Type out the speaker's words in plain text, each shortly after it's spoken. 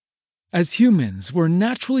As humans, we're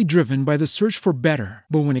naturally driven by the search for better.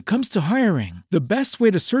 But when it comes to hiring, the best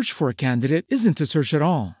way to search for a candidate isn't to search at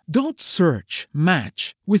all. Don't search,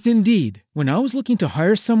 match with Indeed. When I was looking to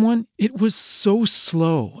hire someone, it was so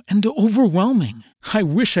slow and overwhelming. I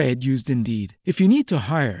wish I had used Indeed. If you need to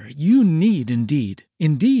hire, you need Indeed.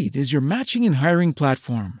 Indeed is your matching and hiring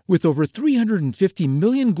platform with over 350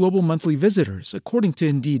 million global monthly visitors, according to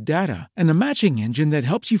Indeed data, and a matching engine that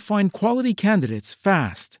helps you find quality candidates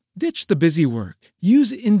fast. Ditch the busy work.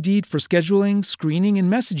 Use Indeed for scheduling, screening,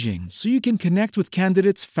 and messaging so you can connect with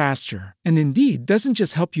candidates faster. And Indeed doesn't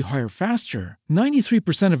just help you hire faster.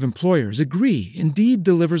 93% of employers agree Indeed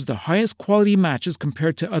delivers the highest quality matches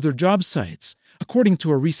compared to other job sites, according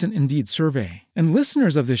to a recent Indeed survey. And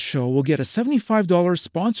listeners of this show will get a $75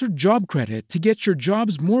 sponsored job credit to get your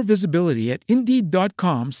jobs more visibility at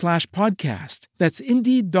Indeed.com/podcast. That's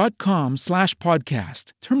Indeed.com/podcast.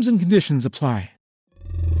 Terms and conditions apply.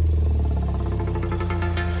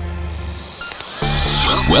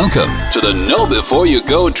 Welcome to the Know Before You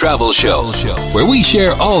Go travel show, where we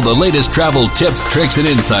share all the latest travel tips, tricks, and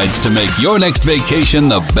insights to make your next vacation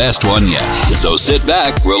the best one yet. So sit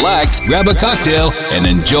back, relax, grab a cocktail, and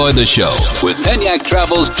enjoy the show with Penyak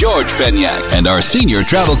Travel's George Penyak and our senior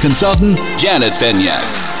travel consultant, Janet Penyak.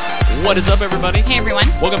 What is up, everybody? Hey, everyone.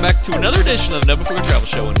 Welcome back to another edition of the Know Before You Go travel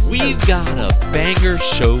show, and we've got a banger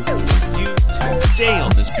show for you today on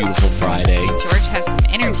this beautiful Friday. George has some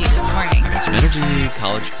energy this morning. Some energy.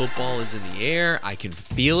 College football is in the air. I can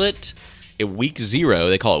feel it. Week 0,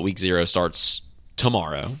 they call it week 0, starts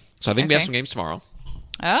tomorrow. So I think we have some games tomorrow.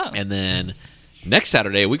 Oh. And then next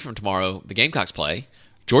Saturday, a week from tomorrow, the Gamecocks play.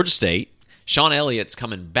 Georgia State. Sean Elliott's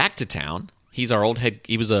coming back to town. He's our old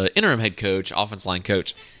he was an interim head coach, offense line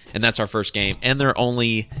coach. And that's our first game. And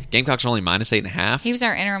Gamecocks are only -8.5. He was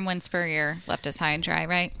our interim when Spurrier left us high and dry,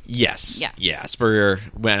 right? Yes. Yeah. Spurrier.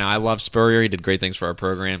 I love Spurrier. He did great things for our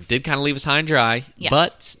program. Did kind of leave us high and dry. Yeah.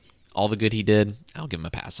 But all the good he did, I'll give him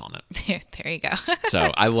a pass on it. There you go.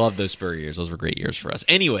 So I love those Spurrier years. Those were great years for us.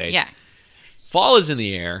 Anyways. Yeah. Fall is in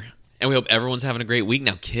the air. And we hope everyone's having a great week.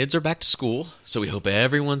 Now, kids are back to school, so we hope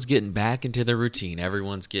everyone's getting back into their routine.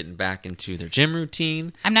 Everyone's getting back into their gym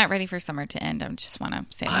routine. I'm not ready for summer to end. I just want to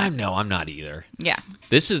say that. I'm not either. Yeah.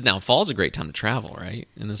 Fall's a great time to travel, right?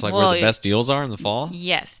 And it's where the best deals are in the fall?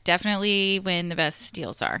 Yes, definitely when the best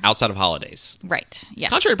deals are. Outside of holidays. Right, yeah.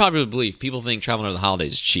 Contrary to popular belief, people think traveling over the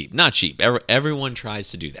holidays is cheap. Not cheap. Everyone tries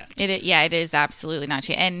to do that. It is absolutely not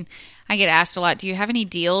cheap. And I get asked a lot, do you have any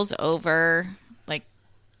deals over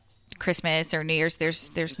Christmas or New Year's? There's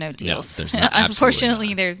no deals. No, there's not.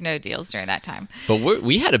 Unfortunately, there's no deals during that time. But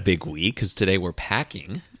we had a big week because today we're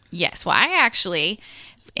packing. Yes. Well, I actually,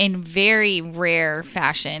 in very rare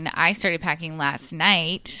fashion, I started packing last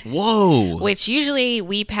night. Whoa. Which usually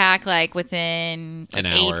we pack within an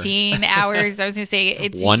hour. 18 hours. I was going to say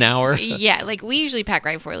it's 1 hour. Yeah. We usually pack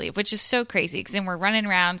right before we leave, which is so crazy because then we're running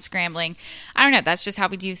around scrambling. I don't know. That's just how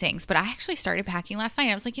we do things. But I actually started packing last night.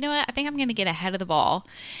 I was like, you know what? I think I'm going to get ahead of the ball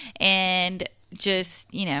and just,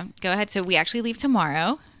 go ahead. So we actually leave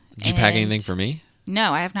tomorrow. Did you pack anything for me?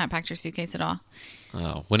 No, I have not packed your suitcase at all.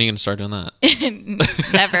 Oh, when are you going to start doing that?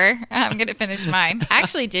 Never. I'm going to finish mine. I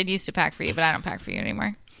actually did used to pack for you, but I don't pack for you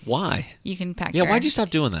anymore. Why? You can pack. Yeah, why'd you stop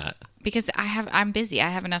doing that? Because I'm busy. I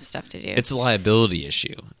have enough stuff to do. It's a liability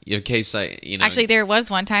issue. In case Actually, there was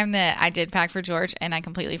one time that I did pack for George, and I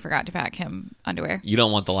completely forgot to pack him underwear. You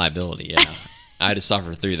don't want the liability, yeah. I had to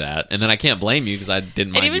suffer through that, and then I can't blame you because I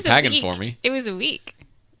didn't mind you packing for me. It was a week.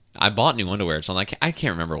 I bought new underwear, so I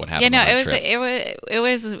can't remember what happened. Yeah, no, it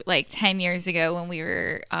was like 10 years ago when we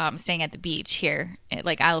were staying at the beach here at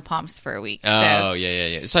Isle of Palms for a week. Oh,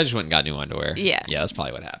 yeah. So I just went and got new underwear. Yeah, that's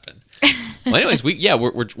probably what happened. Well, anyways,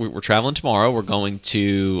 we're traveling tomorrow. We're going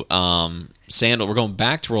to Sandals. We're going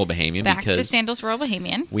back to Royal Bahamian because to Sandals Royal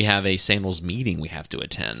Bahamian. We have a Sandals meeting we have to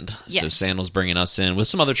attend. Yes. So Sandals bringing us in with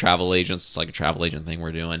some other travel agents. It's like a travel agent thing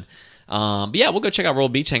we're doing. But yeah, we'll go check out Royal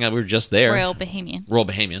Beach, hang out. We were just there. Royal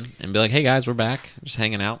Bahamian. And be like, hey guys, we're back. Just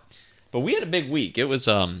hanging out. But we had a big week. It was,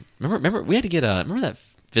 remember we had to get remember that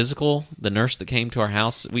physical, the nurse that came to our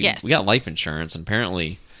house? We got life insurance, and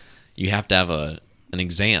apparently you have to have an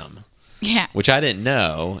exam. Yeah. Which I didn't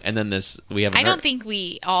know. And then we have I don't think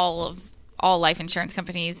all life insurance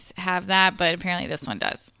companies have that, but apparently this one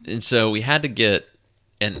does. And so we had to get,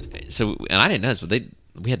 and I didn't know this, but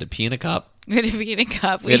we had to pee in a cup. We had to pee in a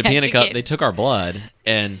cup. We had to pee in a cup. They took our blood,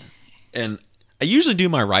 and I usually do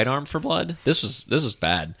my right arm for blood. This was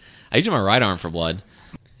bad. I usually do my right arm for blood,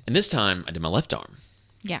 and this time I did my left arm.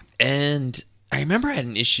 Yeah. And I remember I had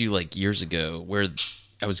an issue years ago where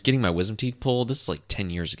I was getting my wisdom teeth pulled. This is 10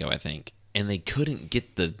 years ago, I think, and they couldn't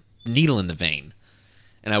get the needle in the vein.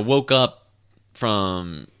 and I woke up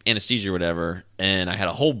from anesthesia or whatever, and I had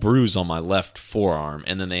a whole bruise on my left forearm,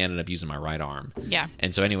 and then they ended up using my right arm. Yeah.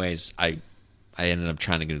 And so anyways, I ended up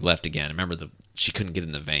trying to go left again. I remember she couldn't get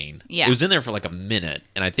in the vein. Yeah. It was in there for like a minute,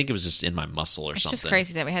 and I think it was just in my muscle or something. It's just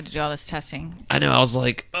crazy that we had to do all this testing. I know. I was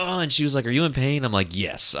like, oh, and she was like, are you in pain? I'm like,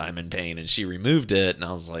 yes, I'm in pain. And she removed it, and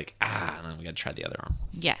I was like, and then we got to try the other arm.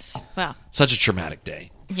 Yes. Well. Such a traumatic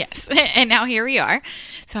day. Yes. And now here we are.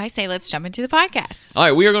 So I say let's jump into the podcast. All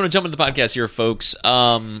right, we are going to jump into the podcast here, folks.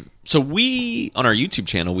 So we, on our YouTube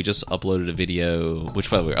channel, we just uploaded a video, which,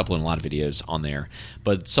 by the way, we're uploading a lot of videos on there,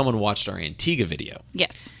 but someone watched our Antigua video.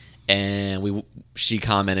 Yes. And she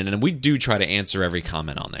commented, and we do try to answer every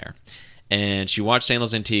comment on there. And she watched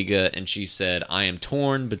Sandals Antigua, and she said, I am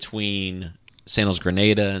torn between Sandals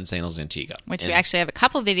Grenada and Sandals Antigua. Which we actually have a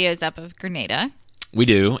couple videos up of Grenada. We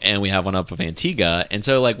do, and we have one up of Antigua. And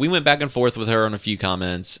so, like, we went back and forth with her on a few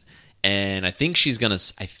comments, and I think she's gonna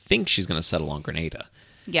settle on Grenada.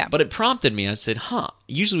 Yeah. But it prompted me. I said,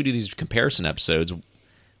 usually we do these comparison episodes.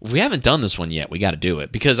 If we haven't done this one yet, we got to do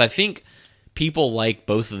it, because I think people like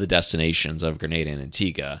both of the destinations of Grenada and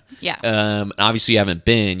Antigua. Yeah. Obviously, you haven't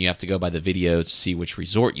been. You have to go by the videos to see which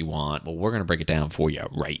resort you want. Well, we're going to break it down for you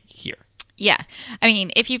right here. Yeah. I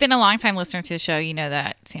mean, if you've been a long-time listener to the show, you know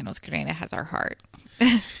that Sandals Grenada has our heart.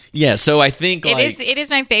 Yeah, so I think it is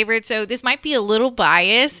my favorite. So this might be a little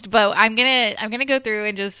biased, but I'm gonna go through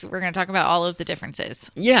and we're gonna talk about all of the differences.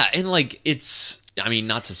 Yeah, and I mean,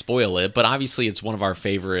 not to spoil it, but obviously it's one of our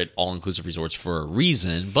favorite all-inclusive resorts for a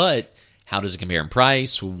reason. But how does it compare in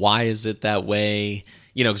price? Why is it that way?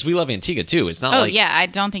 You know, because we love Antigua too. It's not like... yeah, I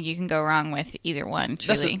don't think you can go wrong with either one,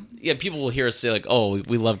 truly. People will hear us say, like, oh,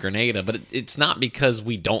 we love Grenada, but it's not because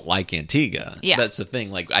we don't like Antigua. Yeah. That's the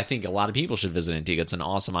thing. Like, I think a lot of people should visit Antigua. It's an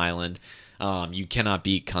awesome island. You cannot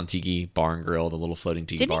beat Contiki Bar and Grill, the little floating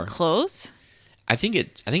tiki bar. Didn't it close? I think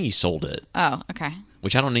he sold it. Oh, okay.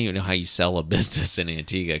 Which I don't even know how you sell a business in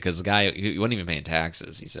Antigua, because the guy, he wasn't even paying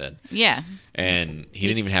taxes, he said. Yeah. And he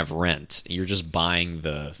didn't even have rent. You're just buying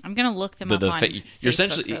the... I'm going to look them up on You're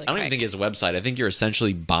essentially... really I don't even think it's a website. I think you're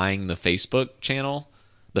essentially buying the Facebook channel,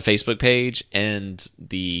 the Facebook page, and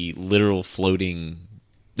the literal floating...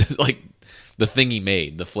 like, the thing he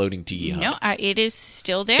made, the floating tiki hut. No, it is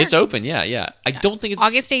still there. It's open, yeah. I don't think it's...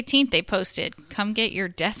 August 18th, they posted, come get your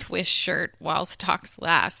Death Wish shirt while stocks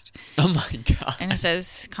last. Oh, my God. And it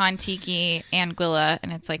says Contiki Anguilla,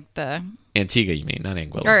 and it's like the... Antigua, you mean, not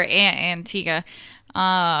Anguilla. Or Antigua.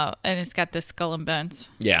 And it's got the skull and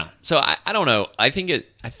bones. Yeah. So, I don't know. I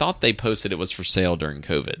thought they posted it was for sale during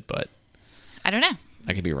COVID, but... I don't know.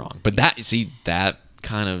 I could be wrong. But that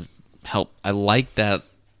kind of helped. I like that.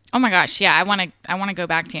 Oh my gosh, yeah, I want to go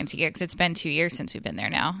back to Antigua because it's been 2 years since we've been there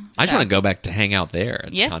now. I just want to go back to hang out there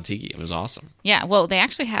at Yeah. Contiki. It was awesome. Yeah, well, they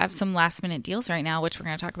actually have some last minute deals right now, which we're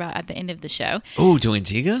going to talk about at the end of the show. Oh, to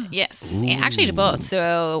Antigua? Yes, and actually to both.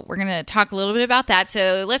 So we're going to talk a little bit about that.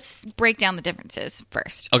 So let's break down the differences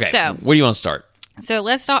first. Okay, So where do you want to start? So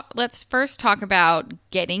let's first talk about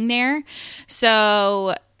getting there.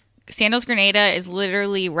 So Sandals Grenada is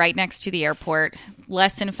literally right next to the airport,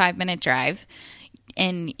 less than a 5-minute drive.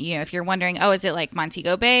 And, you know, if you're wondering, oh, is it like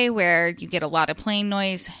Montego Bay where you get a lot of plane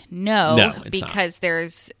noise? No, it's because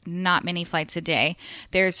there's not many flights a day.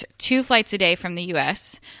 There's 2 flights a day from the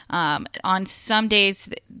U.S. On some days,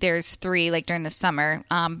 there's 3, like during the summer.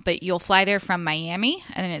 But you'll fly there from Miami,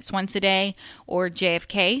 and it's once a day, or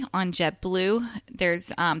JFK on JetBlue.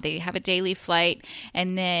 There's they have a daily flight.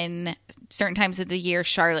 And then certain times of the year,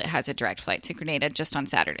 Charlotte has a direct flight to Grenada just on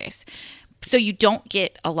Saturdays. So you don't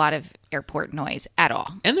get a lot of airport noise at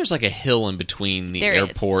all. And there's like a hill in between the There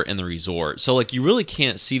airport and the resort. So like you really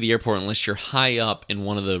can't see the airport unless you're high up in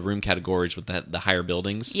one of the room categories with the higher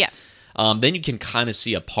buildings. Yeah. Then you can kind of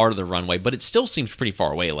see a part of the runway, but it still seems pretty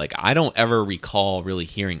far away. Like I don't ever recall really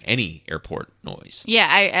hearing any airport noise. Yeah,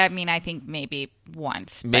 I mean, I think maybe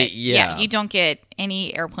once. But yeah. You don't get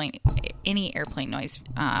any airplane noise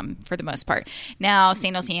for the most part. Now,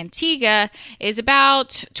 Sandals Antigua is about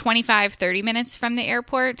 25-30 minutes from the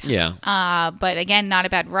airport. Yeah. But again, not a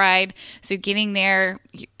bad ride. So getting there,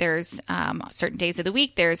 there's certain days of the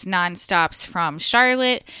week, there's nonstops from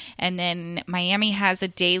Charlotte. And then Miami has a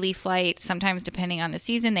daily flight. Sometimes, depending on the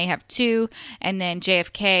season, they have 2. And then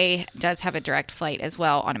JFK does have a direct flight as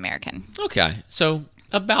well on American. Okay. So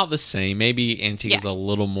about the same. Maybe Antigua's Yeah. a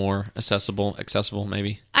little more accessible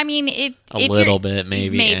maybe. I mean, A little bit,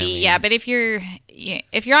 maybe. Maybe, I mean- yeah. But if you're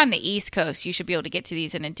on the East Coast, you should be able to get to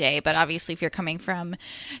these in a day. But obviously, if you're coming from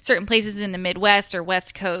certain places in the Midwest or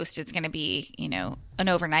West Coast, it's going to be, an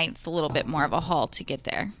overnight. It's a little bit more of a haul to get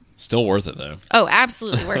there. Still worth it, though. Oh,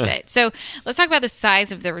 absolutely worth it. So let's talk about the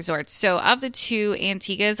size of the resorts. So of the two,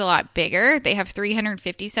 Antigua is a lot bigger. They have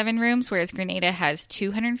 357 rooms, whereas Grenada has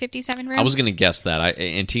 257 rooms. I was going to guess that.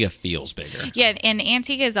 Antigua feels bigger. Yeah, and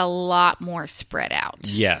Antigua is a lot more spread out.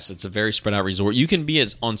 Yes, it's a very spread out resort. You can be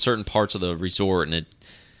on certain parts of the resort, and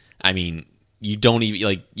you don't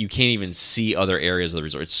even you can't even see other areas of the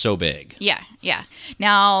resort. It's so big. Yeah.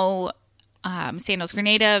 Now, Sandals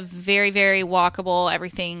Grenada, very, very walkable.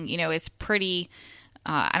 Everything, is pretty,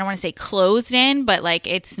 I don't want to say closed in, but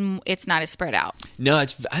it's not as spread out. No,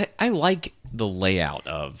 I like the layout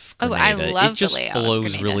of Grenada. I love it just the layout of flows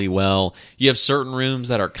Grenada. really well. You have certain rooms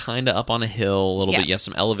that are kind of up on a hill a little bit. You have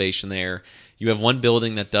some elevation there. You have one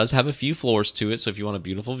building that does have a few floors to it, so if you want a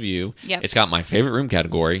beautiful view, it's got my favorite room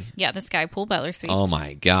category. Yeah, the Sky Pool Butler Suites. Oh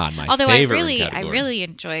my God, Although favorite I room category. really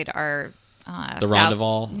enjoyed our the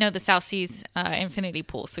Rondeval? No, the South Seas Infinity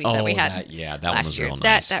Pool Suite that we had. That last one was year. real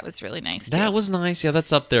nice. That was really nice. Too. That was nice. Yeah,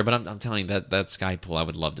 that's up there. But I'm telling you that Sky Pool, I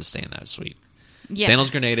would love to stay in that suite. Yeah. Sandals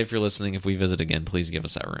Grenada, if you're listening, if we visit again, please give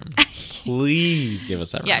us that room. Please give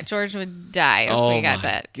us that room. Yeah, George would die if we got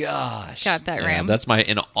that. Gosh, got that room. That's my.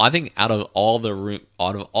 And I think out of all the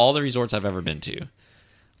resorts I've ever been to,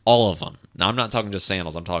 all of them. Now I'm not talking just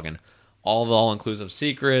Sandals. I'm talking all the all-inclusive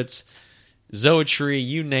Secrets, Zoetree,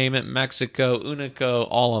 you name it, Mexico, Unico,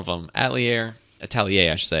 all of them. Atelier,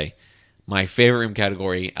 I should say. My favorite room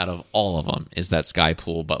category out of all of them is that Sky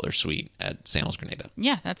Pool Butler Suite at Sandals Grenada.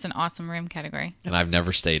 Yeah, that's an awesome room category. And I've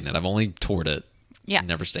never stayed in it. I've only toured it. Yeah.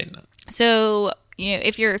 Never stayed in it. So,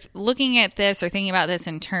 if you're looking at this or thinking about this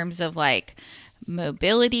in terms of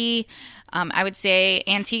mobility, I would say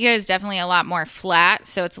Antigua is definitely a lot more flat,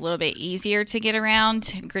 so it's a little bit easier to get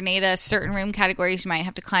around. Grenada, certain room categories, you might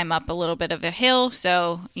have to climb up a little bit of a hill,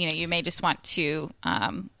 so you may just want to,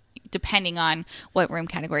 depending on what room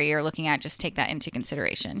category you're looking at, just take that into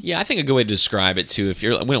consideration. Yeah, I think a good way to describe it too,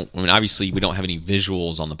 obviously we don't have any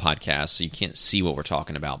visuals on the podcast, so you can't see what we're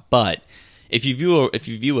talking about. But if you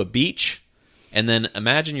view a beach, and then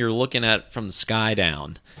imagine you're looking at from the sky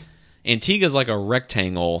down. Antigua's like a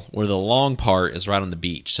rectangle where the long part is right on the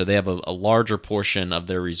beach. So they have a larger portion of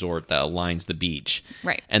their resort that aligns the beach.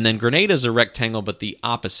 Right. And then Grenada's a rectangle, but the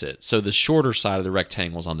opposite. So the shorter side of the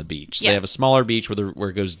rectangle is on the beach. So Yeah. They have a smaller beach where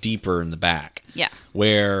it goes deeper in the back. Yeah.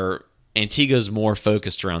 Where Antigua's more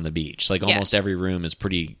focused around the beach. Like almost every room is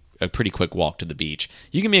a pretty quick walk to the beach.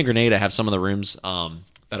 You can be in Grenada, have some of the rooms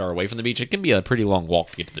that are away from the beach. It can be a pretty long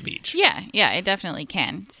walk to get to the beach. Yeah, it definitely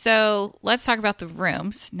can. So let's talk about the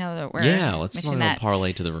rooms now that we're let's mentioning not that.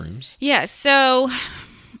 parlay to the rooms. Yeah, so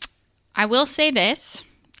I will say this.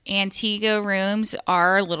 Antigua rooms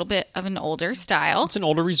are a little bit of an older style. It's an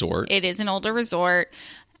older resort. It is an older resort.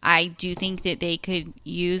 I do think that they could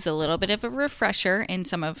use a little bit of a refresher in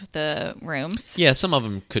some of the rooms. Yeah, some of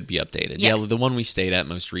them could be updated. Yeah. The one we stayed at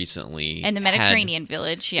most recently. And the Mediterranean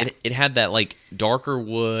Village, yeah. It had that darker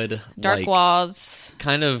wood. Dark walls.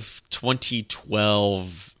 Kind of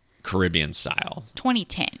 2012 Caribbean style.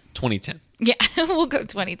 2010. 2010. Yeah, we'll go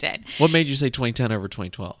 2010. What made you say 2010 over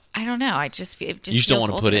 2012? I don't know. It just You just feels don't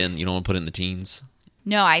want to put older. it in. You don't want to put it in the teens.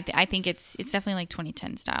 No, I think it's definitely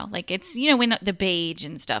 2010 style. It's when the beige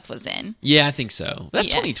and stuff was in. Yeah, I think so. That's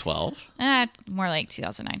Yeah. 2012. More like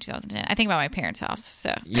 2009, 2010. I think about my parents' house.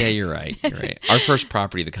 So Yeah, you're right. Our first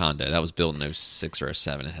property, the condo, that was built in 06 or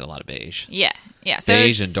 07. It had a lot of beige. yeah. So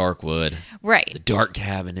Beige it's- and dark wood. right. The dark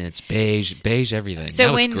cabinets, beige everything.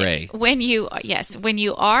 So now it's gray. when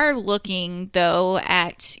you are looking though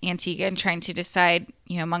at Antigua and trying to decide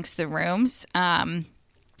amongst the rooms,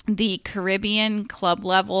 the Caribbean club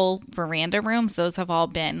level veranda rooms, those have all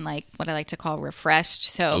been what I like to call refreshed.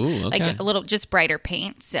 So Ooh, okay. a little just brighter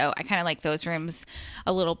paint. So I kind of like those rooms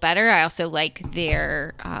a little better. I also like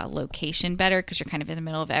their location better because you're kind of in the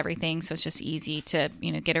middle of everything. So it's just easy to,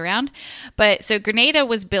 get around. But so Grenada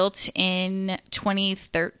was built in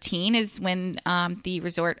 2013 is when the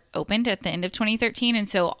resort opened at the end of 2013. And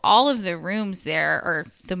so all of the rooms there, or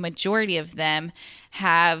the majority of them,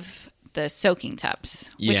 have the soaking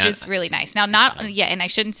tubs, which Yeah. is really nice. Now, and I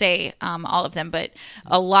shouldn't say all of them, but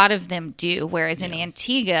a lot of them do. Whereas in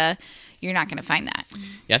Antigua, you're not going to find that.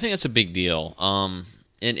 Yeah, I think that's a big deal.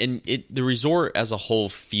 The resort as a whole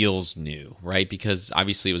feels new, right? Because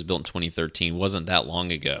obviously it was built in 2013, wasn't that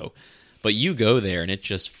long ago. But you go there and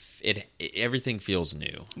everything feels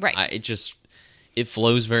new, Right. It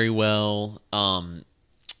flows very well.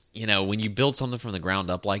 when you build something from the ground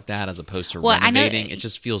up like that, as opposed to Well, I know- renovating, it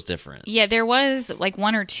just feels different. Yeah, there was like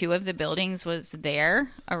one or two of the buildings was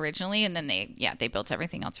there originally, and then they built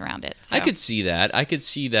everything else around it. So. I could see that. I could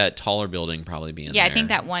see that taller building probably being there. I think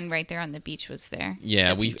that one right there on the beach was there. Yeah,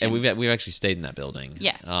 The we've beach. we've actually stayed in that building.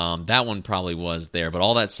 Yeah. That one probably was there, but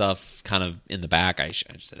all that stuff kind of in the back. I just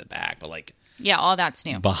said the back, but like Yeah, all that's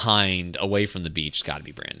new. behind, away from the beach, got to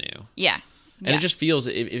be brand new. Yeah. And it just feels,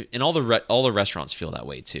 and all the restaurants feel that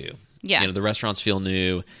way too. Yeah. The restaurants feel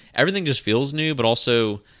new. Everything just feels new, but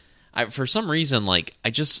also, for some reason, like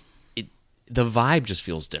the vibe just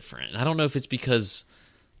feels different. I don't know if it's because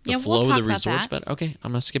the flow we'll of talk the about resort's that. better. Okay,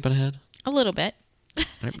 I'm not skipping ahead. a little bit. All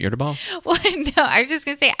right, you're the boss. Well, no, I was just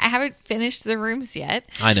gonna say I haven't finished the rooms yet.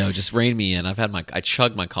 I know, just rein me in. I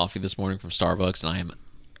chugged my coffee this morning from Starbucks, and I am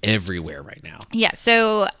everywhere right now. Yeah,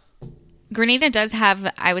 so Grenada does have,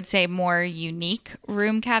 I would say, more unique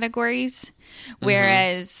room categories,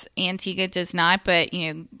 whereas Antigua does not. But,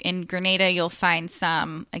 in Grenada, you'll find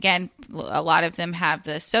some, again, a lot of them have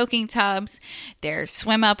the soaking tubs, there's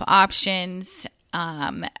swim up options.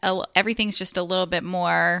 Everything's just a little bit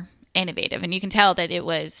more innovative. And you can tell that it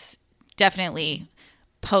was definitely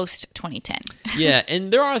post 2010. Yeah,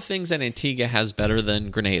 and there are things that Antigua has better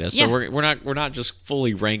than Grenada. So Yeah. we're not just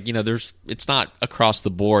fully ranked. It's not across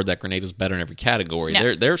the board that Grenada's better in every category.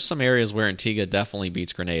 No. There's some areas where Antigua definitely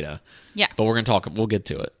beats Grenada. Yeah. But we'll get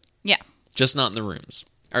to it. Yeah. Just not in the rooms.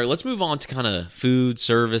 All right, let's move on to kind of food,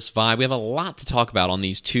 service, vibe. We have a lot to talk about on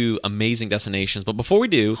these two amazing destinations. But before we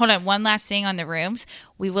do, Hold on, one last thing on the rooms.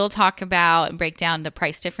 We will talk about and break down the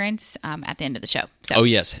price difference at the end of the show. So. oh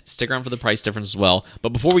yes, stick around for the price difference as well.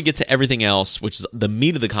 But before we get to everything else, which is the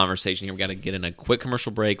meat of the conversation here, we got to get in a quick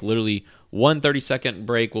commercial break. Literally 1 30-second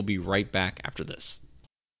break. We'll be right back after this.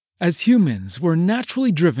 As humans, we're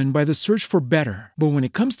naturally driven by the search for better. But when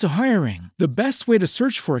it comes to hiring, the best way to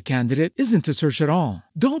search for a candidate isn't to search at all.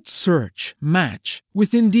 Don't search, match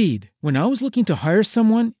with Indeed. When I was looking to hire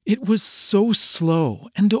someone, it was so slow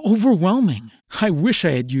and overwhelming. I wish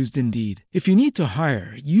I had used Indeed. If you need to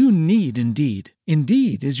hire, you need Indeed.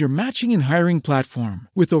 Indeed is your matching and hiring platform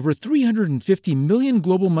with over 350 million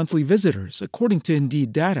global monthly visitors, according to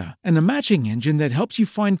Indeed data, and a matching engine that helps you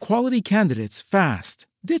find quality candidates fast.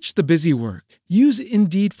 Ditch the busy work. Use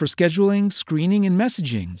Indeed for scheduling, screening, and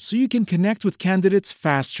messaging so you can connect with candidates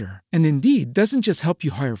faster. And Indeed doesn't just help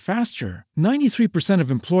you hire faster. 93%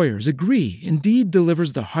 of employers agree Indeed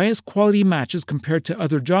delivers the highest quality matches compared to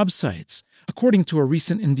other job sites, according to a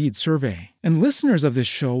recent Indeed survey. And listeners of this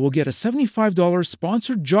show will get a $75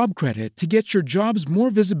 sponsored job credit to get your jobs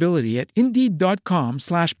more visibility at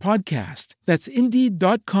Indeed.com/podcast. That's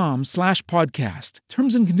Indeed.com/podcast.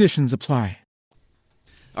 Terms and conditions apply.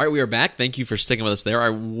 All right, we are back. Thank you for sticking with us there. All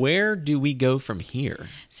right, where do we go from here?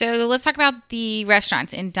 So let's talk about the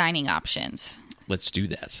restaurants and dining options. Let's do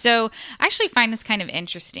that. So I actually find this kind of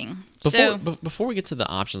interesting. Before we get to the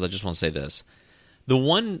options, I just want to say this.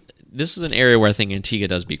 This is an area where I think Antigua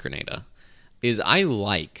does beat Grenada, is I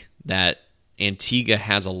like that Antigua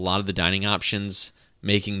has a lot of the dining options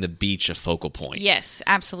making the beach a focal point. Yes,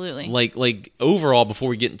 absolutely. Like overall, before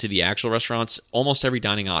we get into the actual restaurants, almost every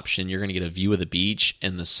dining option, you're going to get a view of the beach,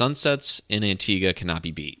 and the sunsets in Antigua cannot be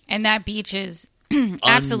beat. And that beach is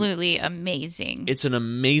absolutely amazing. It's an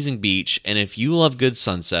amazing beach, and if you love good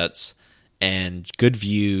sunsets and good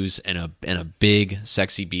views and a big,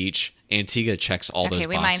 sexy beach, Antigua checks all those boxes.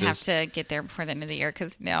 Okay, we might have to get there before the end of the year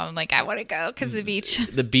because now I'm like, I want to go because the beach.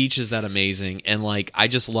 The beach is that amazing, and I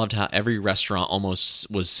just loved how every restaurant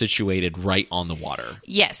almost was situated right on the water.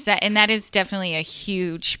 Yes, that is definitely a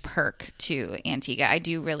huge perk to Antigua. I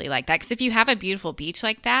do really like that because if you have a beautiful beach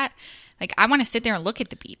like that, I want to sit there and look at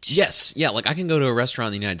the beach. Yes, yeah. I can go to a restaurant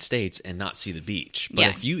in the United States and not see the beach, but Yeah.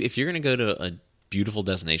 if you're going to go to a beautiful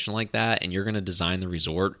destination like that and you're going to design the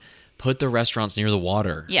resort, put the restaurants near the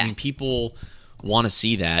water. Yeah. I mean, people want to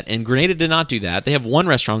see that, and Grenada did not do that. They have one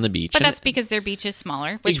restaurant on the beach, But and- that's because their beach is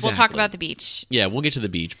smaller, which we'll talk Exactly. about the beach. yeah, we'll get to the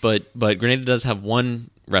beach, but Grenada does have one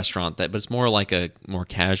restaurant but it's more like a more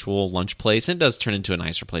casual lunch place, and it does turn into a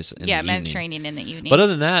nicer place in the evening. Mediterranean in the evening. But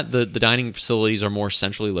other than that, the dining facilities are more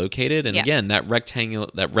centrally located, and Yeah. again, that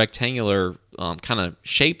rectangular kind of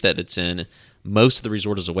shape that it's in, most of the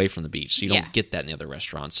resort is away from the beach, so you Yeah. don't get that in the other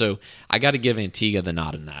restaurants. So I got to give Antigua the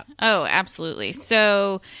nod in that. Oh, absolutely.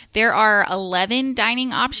 So there are 11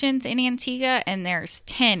 dining options in Antigua, and there's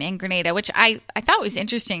 10 in Grenada, which I thought was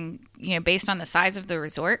interesting, based on the size of the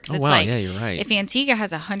resort. 'Cause Oh, it's wow. like, Yeah, you're right. if Antigua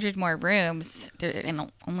has 100 more rooms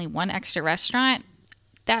and only one extra restaurant,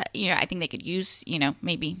 that. I think they could use,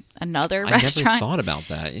 maybe another I restaurant. never thought about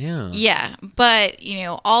that. Yeah. Yeah, but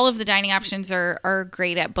all of the dining options are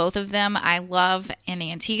great at both of them. I love in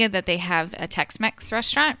Antigua that they have a Tex-Mex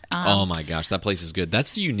restaurant. Oh my gosh, that place is good.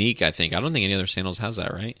 That's unique, I think. I don't think any other Sandals has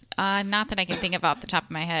that, right? Not that I can think of off the top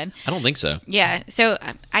of my head. I don't think so. Yeah, so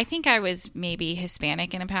I think I was maybe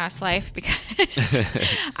Hispanic in a past life because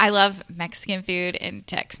I love Mexican food and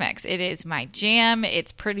Tex-Mex. It is my jam.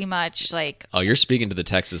 It's pretty much like... Oh, you're speaking to the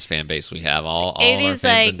Texas fan base we have. All It our is fans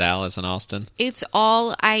like- in Dallas and Austin. It's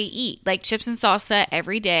all I eat. Like chips and salsa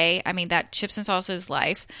every day. I mean, that chips and salsa is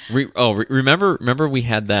life. Remember we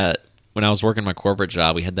had that when I was working my corporate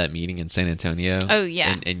job, we had that meeting in San Antonio. Oh,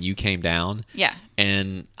 yeah. And you came down. Yeah.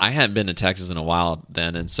 And I hadn't been to Texas in a while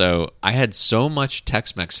then, and so I had so much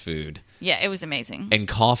Tex-Mex food Yeah, it was amazing. and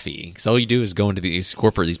coffee. Because all you do is go into these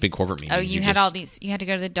big corporate meetings. Oh, you had all these. You had to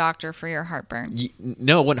go to the doctor for your heartburn.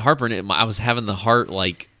 No, it wasn't heartburn. I was having the heart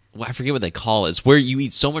I forget what they call it. It's where you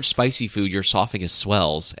eat so much spicy food, your esophagus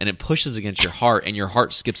swells, and it pushes against your heart, and your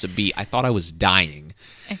heart skips a beat. I thought I was dying.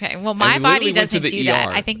 Okay, well, my we body literally went to doesn't the do that.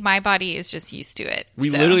 ER. I think my body is just used to it. We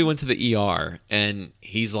so. literally went to the ER, and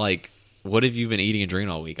he's like, "What have you been eating and drinking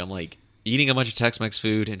all week?" I'm like, "Eating a bunch of Tex-Mex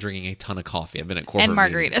food and drinking a ton of coffee. I've been at corporate And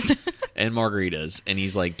margaritas. meetings." And margaritas. And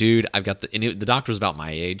he's like, "Dude, I've got the doctor was about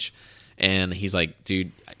my age, and he's like,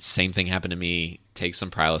 dude, same thing happened to me. Take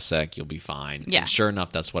some Prilosec, you'll be fine." Yeah. And sure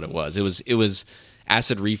enough, that's what it was. It was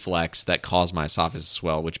acid reflux that caused my esophagus to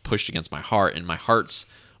swell, which pushed against my heart, and my heart's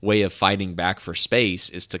way of fighting back for space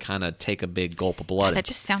is to kind of take a big gulp of blood. That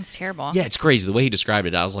just sounds terrible. Yeah, it's crazy. The way he described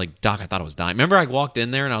it, I was like, "Doc, I thought I was dying." Remember I walked in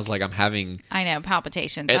there and I was like, I'm having... I know,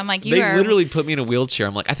 palpitations. I'm like, They literally put me in a wheelchair.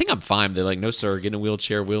 I'm like, I think I'm fine. They're like, "No, sir, get in a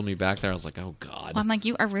wheelchair, wheel me back there." I was like, oh, God. Well, I'm like,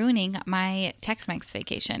 you are ruining my Tex-Mex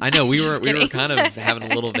vacation. I know. We Just were kidding. kind of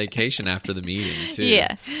having a little vacation after the meeting, too.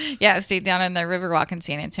 Yeah. I stayed down in the Riverwalk in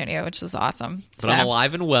San Antonio, which was awesome. But I'm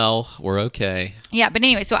alive and well. We're okay. Yeah, but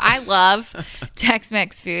anyway, so I love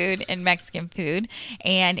Tex-Mex food and Mexican food,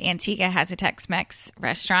 and Antigua has a Tex-Mex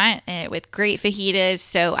restaurant with great fajitas,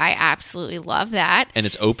 so I absolutely love that. And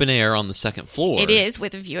it's open air on the second floor. It is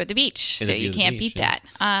with a view of the beach, And so a view you of the can't beach, beat yeah.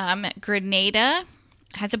 that. Grenada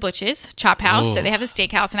has a Butch's Chop House, so Oh. they have a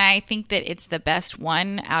steakhouse, and I think that it's the best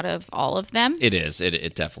one out of all of them. It is.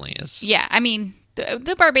 It definitely is. Yeah, I mean,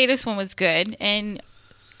 the Barbados one was good, and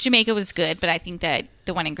Jamaica was good, but I think that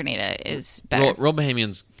the one in Grenada is better. Royal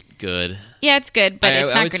Bahamian's good. Yeah, it's good, but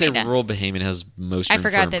it's I not would Grenada. say Royal Bahamian has most I room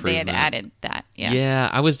forgot for that they had improvement. added that. Yeah. Yeah,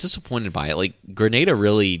 I was disappointed by it. Like, Grenada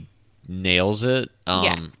really nails it.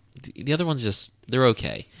 Yeah. The other ones just, they're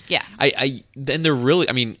okay. Yeah. Then they're really,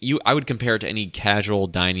 I would compare it to any casual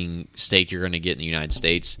dining steak you're going to get in the United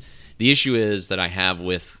States. The issue is that I have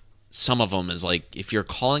with some of them is like, if you're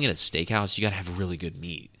calling it a steakhouse, you got to have really good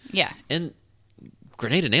meat. Yeah. And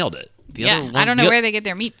Grenada nailed it. The Yeah. other one- I don't know where they get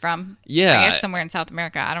their meat from. Yeah. I guess somewhere in South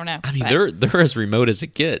America. I don't know. I mean, but- they're as remote as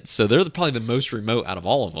it gets. So they're probably the most remote out of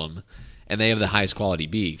all of them, and they have the highest quality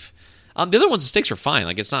beef. The other ones, the steaks are fine.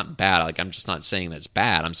 Like, it's not bad. Like, I'm just not saying that it's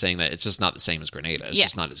bad. I'm saying that it's just not the same as Grenada. It's Yeah.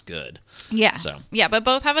 just not as good. Yeah. So. Yeah, but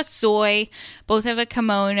both have a soy, both have a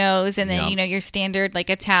kimonos, and then, Yeah. your standard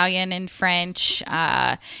like Italian and French,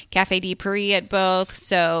 Cafe di Paris at both.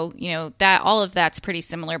 So, that all of that's pretty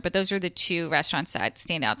similar, but those are the two restaurants that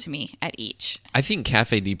stand out to me at each. I think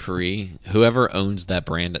Cafe di Paris, whoever owns that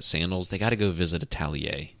brand at Sandals, they got to go visit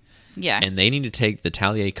Atelier. Yeah. And they need to take the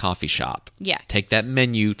Atelier coffee shop. Yeah. Take that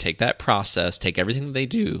menu, take that process, take everything that they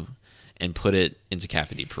do, and put it into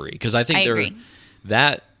Cafe di Paris. Because I think I agree.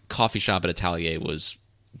 that coffee shop at Atelier was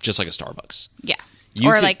just like a Starbucks. Yeah. You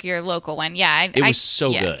or could- like your local one. Yeah. It was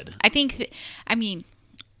so good. I think,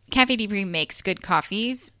 Cafe di Paris makes good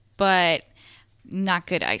coffees, but not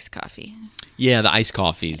good iced coffee. Yeah, the iced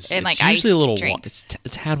coffees. And, it's like, usually a iced little drinks. it's a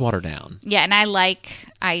tad watered down. Yeah, and I like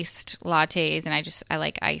iced lattes, and I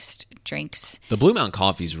like iced drinks. The Blue Mountain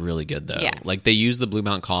coffee is really good though. Yeah. Like they use the Blue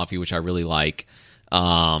Mountain coffee, which I really like.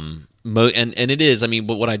 And it is.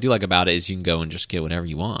 But what I do like about it is you can go and just get whatever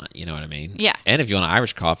you want. You know what I mean? Yeah. And if you want an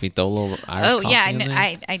Irish coffee, throw a little Irish Oh coffee yeah, in there.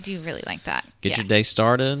 I do really like that. Get Yeah. your day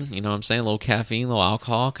started. You know what I'm saying? A little caffeine, a little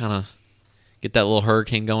alcohol, kind of get that little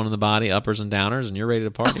hurricane going in the body, uppers and downers, and you're ready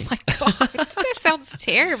to party. Oh my god, that sounds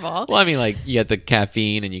terrible. Well, like you got the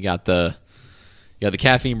caffeine, and you got the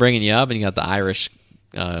caffeine bringing you up, and you got the Irish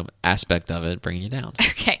aspect of it bringing you down.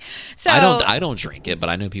 Okay, so I don't drink it, but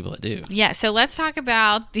I know people that do. yeah, so let's talk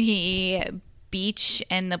about the beach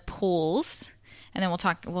and the pools, and then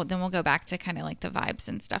we'll go back to kind of like the vibes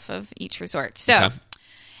and stuff of each resort. So, Okay.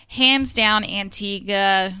 hands down,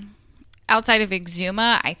 Antigua, outside of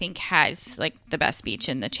Exuma, I think has like the best beach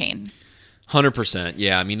in the chain. 100%.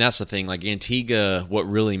 Yeah, I mean, that's the thing. Like, Antigua, what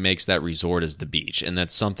really makes that resort is the beach. And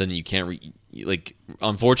that's something you can't,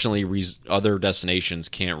 unfortunately, other destinations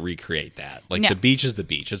can't recreate that. Like, No. the beach is the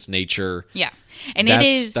beach. It's nature. Yeah. And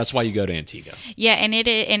that's why you go to Antigua. Yeah, and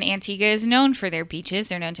Antigua is known for their beaches.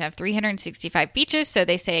 They're known to have 365 beaches, so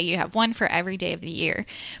they say you have one for every day of the year.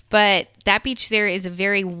 But that beach there is a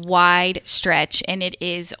very wide stretch, and it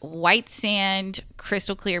is white sand,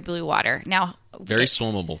 crystal clear blue water. Now, Very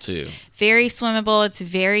swimmable, too. very swimmable. It's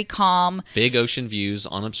very calm. Big ocean views,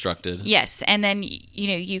 unobstructed. Yes, and then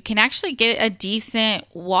you can actually get a decent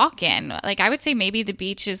walk in. Like, I would say maybe the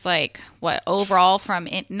beach is like what overall from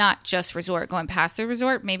it, not just resort going past the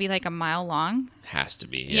resort, maybe like a mile long. Has to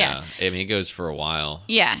be, yeah. I mean, it goes for a while.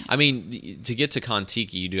 Yeah. I mean, to get to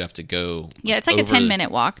Kontiki, you do have to go. Yeah, it's like a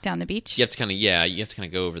 10-minute walk down the beach. You have to kind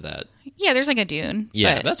of go over that. Yeah, there's like a dune.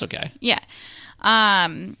 Yeah, but, that's okay. Yeah.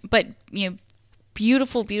 But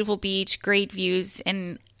beautiful, beautiful beach, great views,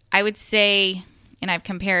 and I would say,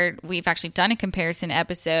 and we've actually done a comparison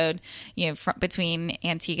episode, between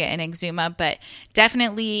Antigua and Exuma, but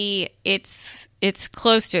definitely it's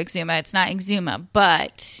close to Exuma. It's not Exuma,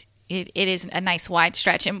 but it is a nice wide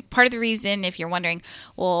stretch. And part of the reason, if you're wondering,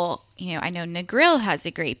 well, I know Negril has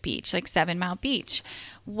a great beach, like 7 Mile Beach.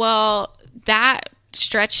 Well, that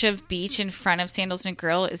stretch of beach in front of Sandals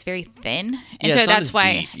Negril is very thin, and so that's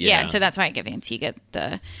why. Yeah, so that's why I give Antigua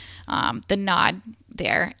the nod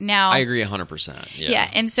there. Now I agree 100%. Yeah,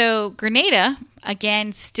 and so Grenada,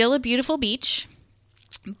 again, still a beautiful beach,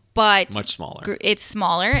 but much smaller. It's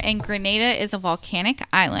smaller, and Grenada is a volcanic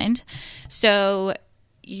island, so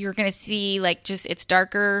you're going to see it's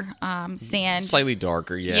darker sand. Slightly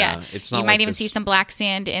darker, yeah. It's not. You might even see some black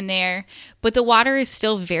sand in there, but the water is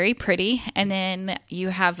still very pretty. And then you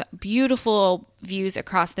have beautiful views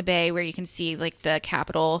across the bay where you can see the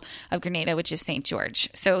capital of Grenada, which is St. George.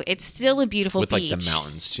 So it's still a beautiful beach. With the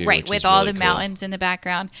mountains too. Right, with all the mountains in the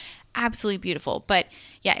background. Absolutely beautiful. But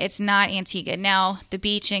yeah, it's not Antigua. Now, the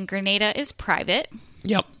beach in Grenada is private.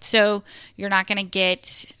 Yep. So you're not going to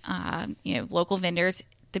get, local vendors.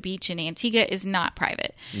 The beach in Antigua is not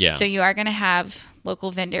private. Yeah. So you are going to have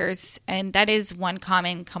local vendors. And that is one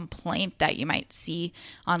common complaint that you might see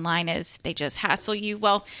online is they just hassle you.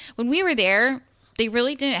 Well, when we were there, they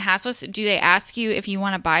really didn't hassle us. Do they ask you if you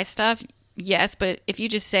want to buy stuff? Yes. But if you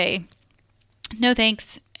just say, no,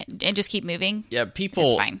 thanks, and just keep moving. Yeah.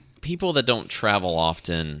 It's fine. People that don't travel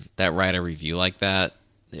often that write a review like that,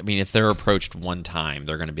 I mean, if they're approached one time,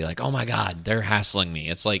 they're going to be like, oh my God, they're hassling me.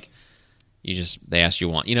 It's like, they ask you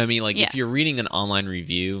one. You know what I mean? Like, if you're reading an online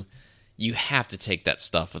review, you have to take that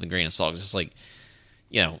stuff with a grain of salt. It's like,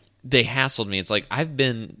 they hassled me. It's like, I've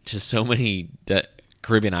been to so many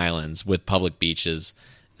Caribbean islands with public beaches,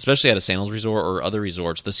 especially at a Sandals resort or other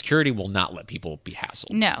resorts. The security will not let people be hassled.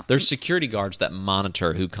 No. There's security guards that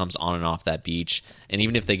monitor who comes on and off that beach, and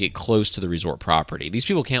even if they get close to the resort property. These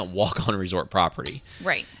people can't walk on resort property.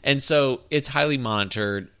 Right. And so it's highly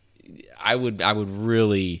monitored. I would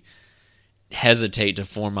really hesitate to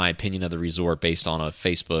form my opinion of the resort based on a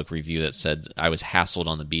Facebook review that said I was hassled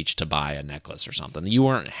on the beach to buy a necklace or something. You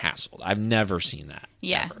weren't hassled. I've never seen that.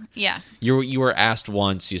 Yeah. Ever. Yeah. You were asked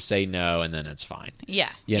once, you say no, and then it's fine. Yeah.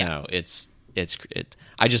 You know,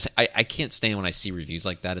 I can't stand when I see reviews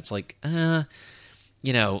like that. It's like, that's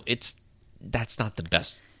not the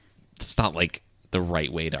best. That's not like the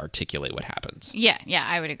right way to articulate what happens. Yeah. Yeah.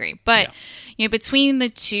 I would agree. But, between the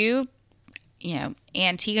two,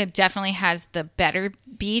 Antigua definitely has the better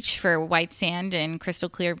beach for white sand and crystal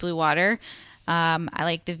clear blue water. I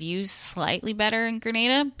like the views slightly better in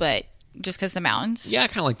Grenada, but just because the mountains. Yeah, I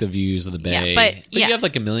kind of like the views of the bay. Yeah, but you have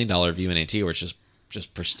like $1 million view in Antigua, which is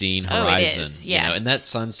just pristine horizon. It is, yeah. And that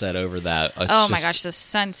sunset over that. Oh my gosh, the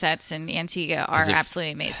sunsets in Antigua are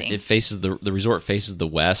absolutely amazing. It faces the resort faces the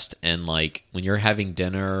west, and like when you're having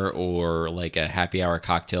dinner or like a happy hour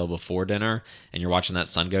cocktail before dinner, and you're watching that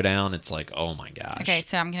sun go down, it's like, oh my gosh. Okay,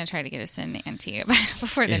 so I'm gonna try to get us in Antigua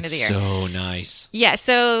before the end of the year. It's so nice. Yeah.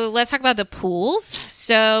 So let's talk about the pools.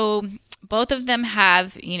 So both of them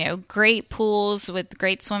have, great pools with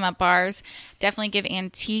great swim-up bars. Definitely give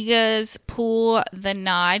Antigua's pool the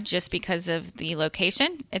nod just because of the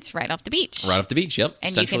location. It's right off the beach. Right off the beach, yep.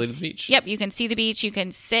 And centrally to the beach. Yep, you can see the beach. You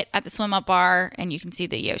can sit at the swim-up bar, and you can see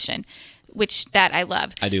the ocean, which that I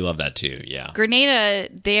love. I do love that too, yeah. Grenada,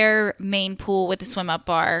 their main pool with the swim-up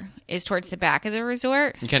bar is towards the back of the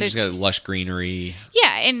resort. You kind of just got lush greenery.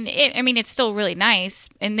 Yeah, and it's still really nice.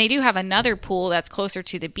 And they do have another pool that's closer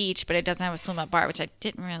to the beach, but it doesn't have a swim-up bar, which I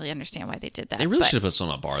didn't really understand why they did that. They really should have put a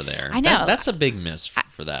swim-up bar there. I know. That's a big miss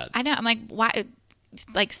for that. I know. I'm like, why?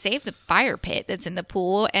 Like, save the fire pit that's in the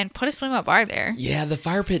pool and put a swim-up bar there. Yeah, the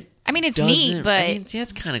fire pit I mean, it's neat, but yeah,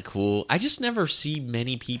 it's kind of cool. I just never see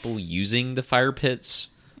many people using the fire pits.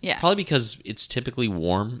 Yeah. Probably because it's typically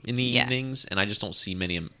warm in the Yeah. evenings, and I just don't see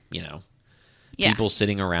many, yeah. people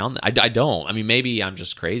sitting around. I don't. I mean, maybe I'm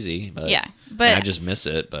just crazy, but Yeah, but- and I just miss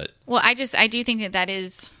it. But Well, I do think that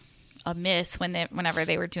is a miss whenever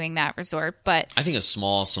they were doing that resort, but I think a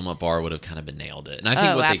small swim-up bar would have kind of been nailed it. And I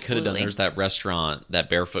think what they could have done, absolutely. there's that restaurant, that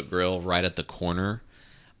Barefoot Grill right at the corner.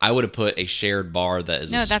 I would have put a shared bar that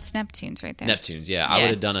is no, that's Neptune's right there. Neptune's, yeah. I Yeah. would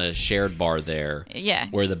have done a shared bar there. Yeah.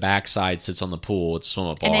 Where the backside sits on the pool. It's a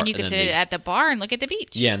swim-up bar. And then you could sit at the bar and look at the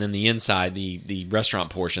beach. Yeah, and then the inside, the restaurant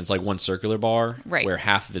portion, it's like one circular bar. Right. Where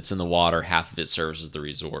half of it's in the water, half of it serves as the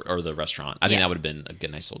resort or the restaurant. I think Yeah. that would have been a good,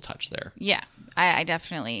 nice little touch there. Yeah, I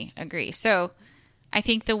definitely agree. So I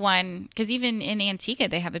think because even in Antigua,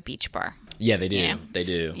 they have a beach bar. Yeah, they do. You know? They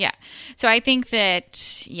do. Yeah. So I think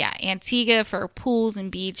that, Antigua for pools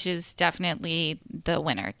and beach is definitely the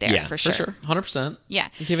winner there Yeah, for sure. 100%. Yeah.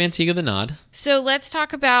 Give Antigua the nod. So let's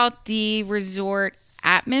talk about the resort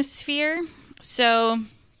atmosphere. So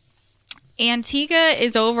Antigua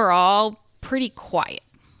is overall pretty quiet.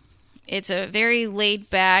 It's a very laid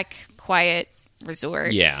back, quiet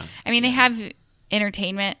resort. Yeah. I mean, they have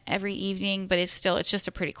entertainment every evening, but it's just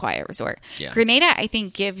a pretty quiet resort. Yeah. Grenada, I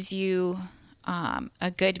think, gives you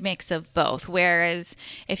a good mix of both. Whereas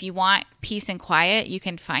if you want peace and quiet, you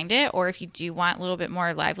can find it, or if you do want a little bit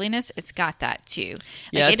more liveliness, it's got that too.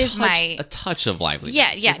 Yeah, Like, a touch of liveliness.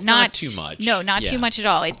 yeah, It's not too much. No, not Yeah. too much at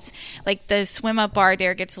all. It's like the swim up bar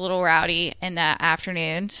there gets a little rowdy in the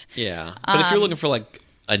afternoons. Yeah. But if you're looking for like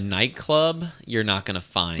a nightclub, you're not going to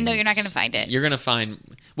find. No, you're not gonna find it. You're going to find,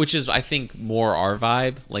 which is, I think, more our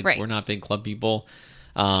vibe. Like, Right. we're not big club people.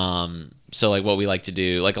 So, like, what we like to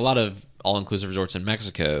do, like, a lot of all-inclusive resorts in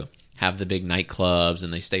Mexico have the big nightclubs,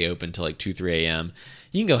 and they stay open till like 2, 3 a.m.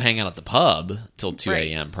 You can go hang out at the pub till 2 Right.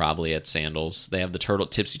 a.m. probably at Sandals. They have the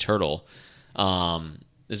Tipsy Turtle.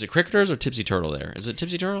 Is it Cricketers or Tipsy Turtle there? Is it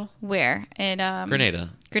Tipsy Turtle? Where? At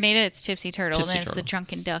Grenada. Grenada, it's Tipsy Turtle, Tipsy and then it's the Turtle.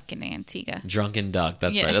 Drunken Duck in Antigua. Drunken Duck.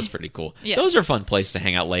 That's Yeah. right. That's pretty cool. Yeah. Those are fun places to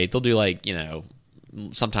hang out late. They'll do like,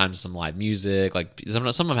 sometimes some live music. Like some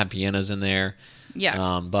of them have pianos in there.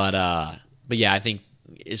 Yeah. But yeah, I think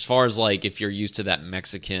as far as like if you're used to that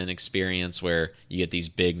Mexican experience where you get these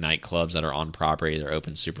big nightclubs that are on property, they're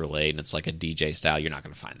open super late, and it's like a DJ style, you're not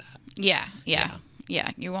going to find that.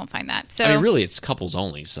 Yeah, you won't find that. So I mean, really, it's couples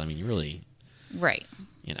only. So I mean, you really, right.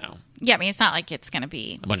 a I mean, it's not like it's going to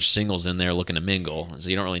be bunch of singles in there looking to mingle. So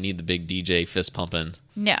you don't really need the big DJ fist pumping.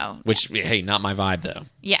 no. Which, hey, not my vibe though.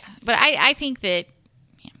 Yeah, but I think that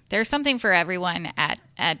there's something for everyone at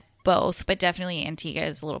both, but definitely Antigua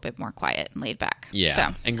is a little bit more quiet and laid back. Yeah,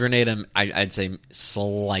 So, and Grenada, I'd say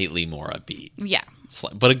slightly more upbeat, yeah.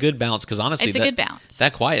 but a good balance. Because honestly, It's a good balance.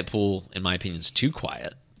 That quiet pool, in my opinion, is too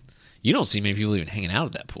quiet. You don't see many people even hanging out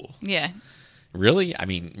at that pool. Yeah. Really? I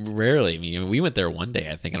mean, rarely. I mean, we went there one day,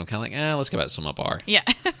 I think, and I'm kind of like, let's go back to swim up bar. Yeah.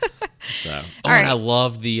 So, All and right. I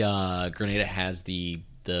love the Grenada has the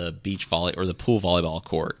beach volley or the pool volleyball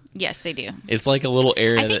court. Yes, they do. It's like a little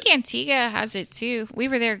area I think Antigua has it too. We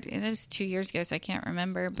were there. It was 2 years ago, so I can't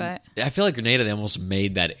remember. But I feel like Grenada, they almost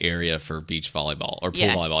made that area for beach volleyball or pool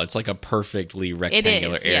Yeah. volleyball. It's like a perfectly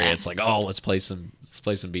rectangular area. yeah. It's like, let's play some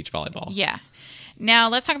beach volleyball. yeah. Now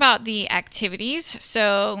let's talk about the activities.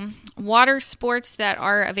 So water sports that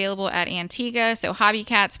are available at Antigua. So hobby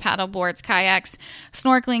cats, paddle boards, kayaks,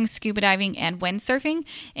 snorkeling, scuba diving, and windsurfing.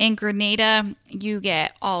 In Grenada, you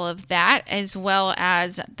get all of that, as well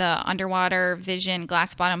as the underwater vision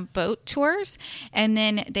glass bottom boat tours. And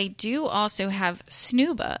then they do also have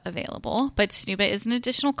Snuba available, but Snuba is an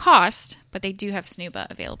additional cost, but they do have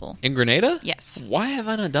Snuba available. In Grenada? Yes. Why have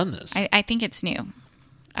I not done this? I think it's new.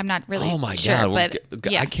 I'm not really oh my sure, God. but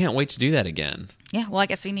yeah. I can't wait to do that again. Yeah, well, I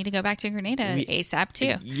guess we need to go back to Grenada ASAP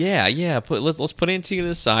too. Yeah. Let's put Antigua to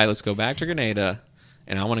the side. Let's go back to Grenada,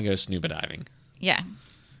 and I want to go scuba diving. Yeah,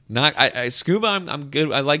 Not scuba. I'm good.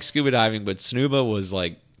 I like scuba diving, but snuba was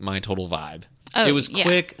like my total vibe. Oh, it was yeah.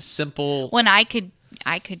 quick, simple. when I could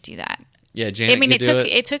do that. Yeah, Janet. I mean, could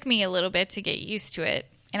it took me a little bit to get used to it,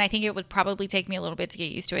 and I think it would probably take me a little bit to get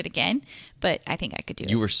used to it again. But I think I could do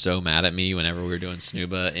You it. were so mad at me whenever we were doing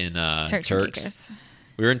snuba in Turks and Caicos.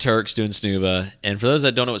 We were in Turks doing snuba, and for those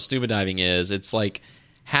that don't know what scuba diving is, it's like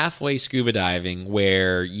halfway scuba diving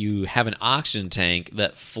where you have an oxygen tank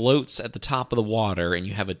that floats at the top of the water, and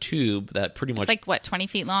you have a tube that pretty much It's like what, 20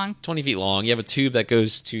 feet long? 20 feet long. You have a tube that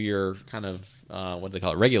goes to your kind of what do they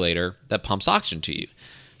call it, regulator that pumps oxygen to you.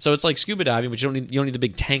 So it's like scuba diving, but you don't need the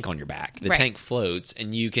big tank on your back. The Right. tank floats,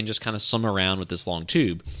 and you can just kind of swim around with this long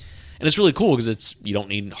tube, and it's really cool because you don't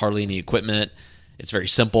need hardly any equipment. It's very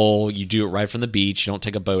simple. You do it right from the beach. You don't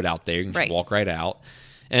take a boat out there. You can just Right. walk right out.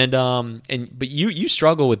 But you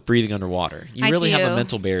struggle with breathing underwater. You I really have a do.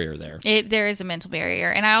 mental barrier there. There is a mental barrier,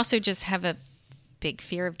 and I also just have a big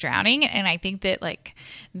fear of drowning, and I think that like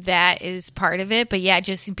that is part of it. But yeah,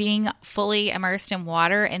 just being fully immersed in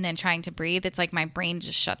water and then trying to breathe, it's like my brain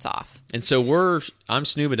just shuts off. And so I'm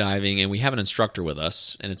scuba diving, and we have an instructor with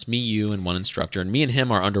us, and it's me, you, and one instructor, and me and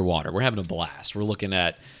him are underwater. We're having a blast. We're looking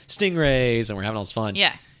at stingrays, and we're having all this fun.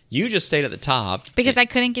 Yeah. You just stayed at the top Because I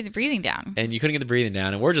couldn't get the breathing down. and you couldn't get the breathing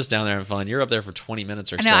down, and we're just down there having fun. You're up there for 20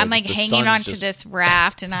 minutes or I know, so. I'm like The hanging sun's onto just- this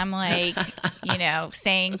raft, and I'm like,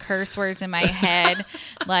 saying curse words in my head.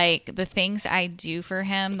 Like the things I do for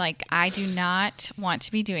him, like I do not want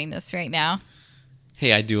to be doing this right now.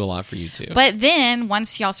 Hey, I do a lot for you too. But then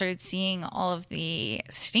once y'all started seeing all of the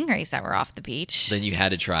stingrays that were off the beach, Then you had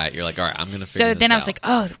to try it. You're like, all right, I'm going to figure so this then I was out. like,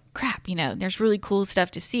 oh crap, there's really cool stuff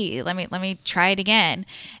to see. Let me try it again.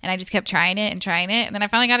 And I just kept trying it, and then I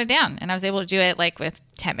finally got it down, and I was able to do it like with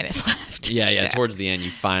 10 minutes left. Yeah. So- Towards the end, you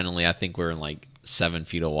finally, I think we're in like 7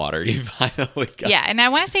 feet of water. You finally got yeah, and I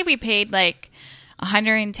want to say we paid like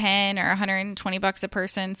 $110 or $120 a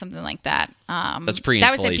person, something like that. That's That was at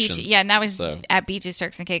pre-inflation. Beach, yeah, and that was So- at Beaches,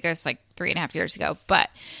 Turks and Caicos like 3.5 years ago. But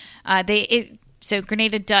so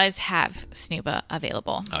Grenada does have snuba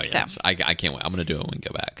available. Oh, yeah. So. I can't wait. I'm going to do it when we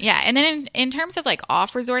go back. Yeah, and then in terms of like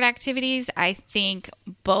off resort activities, I think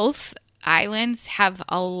both islands have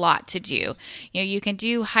a lot to do. You can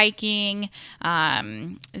do hiking,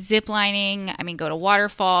 zip lining. I mean, go to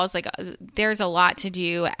waterfalls. Like, there's a lot to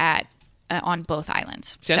do on both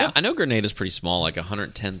islands. See, So, I know Grenada's pretty small, like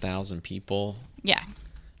 110,000 people. yeah.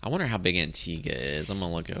 I wonder how big Antigua is. I'm going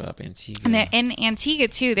to look it up. Antigua. And in Antigua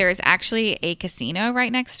too, there is actually a casino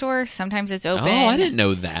right next door. Sometimes it's open. Oh, I didn't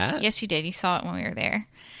know that. Yes, you did. You saw it when we were there.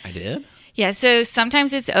 I did? Yeah. So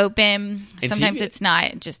sometimes it's open. Sometimes Antigua- it's not.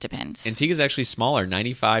 It just depends. Antigua's actually smaller,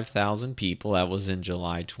 95,000 people. That was in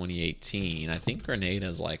July 2018. I think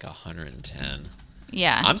Grenada's like 110.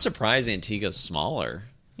 Yeah. I'm surprised Antigua's smaller.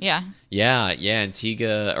 Yeah. Yeah,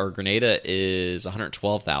 Antigua or Grenada is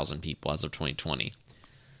 112,000 people as of 2020.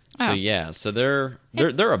 So Oh. yeah, so they're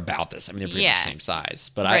about this. I mean, they're pretty much Yeah. the same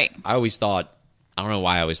size. But Right. I always thought, I don't know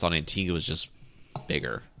why I always thought Antigua was just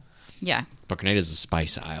bigger. Yeah. But Grenada's a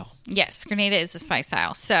spice isle. Yes, Grenada is a spice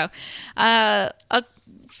isle. So, a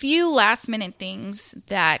few last minute things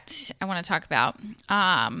that I want to talk about.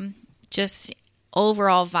 Just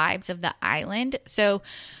overall vibes of the island. So,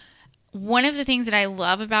 one of the things that I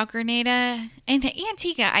love about Grenada and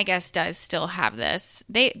Antigua, I guess, does still have this.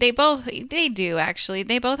 They do actually.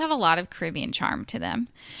 They both have a lot of Caribbean charm to them.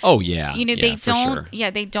 Oh yeah, They for don't. sure. Yeah,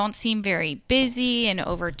 they don't seem very busy and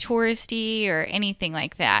over touristy or anything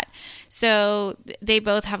like that. So they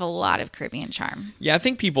both have a lot of Caribbean charm. Yeah, I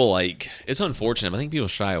think people it's unfortunate, but I think people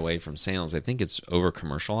shy away from sandals. They think it's over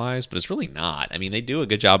commercialized, but it's really not. I mean, they do a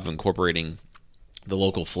good job of incorporating the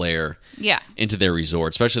local flair Yeah. into their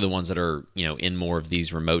resort, especially the ones that are, in more of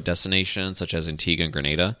these remote destinations, such as Antigua and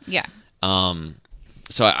Grenada. Yeah.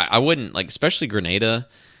 So I wouldn't, especially Grenada.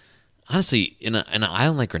 Honestly, in an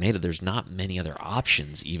island like Grenada, there's not many other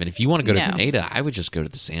options. Even if you want to go to No. Grenada, I would just go to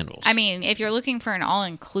the Sandals. I mean, if you're looking for an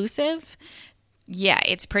all-inclusive, yeah,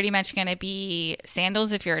 it's pretty much going to be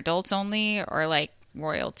Sandals if you're adults only, or like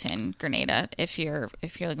Royalton, Grenada if you're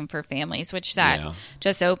looking for families, which Yeah.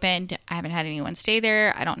 just opened. I haven't had anyone stay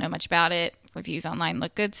there. I don't know much about it. Reviews online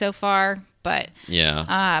look good so far, but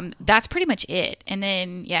yeah. that's pretty much it. And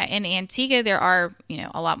then in Antigua there are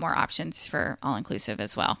a lot more options for all-inclusive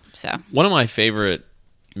as well. So One of my favorite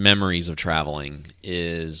memories of traveling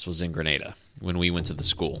was in Grenada when we went to the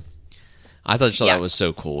school. I thought Yeah. that was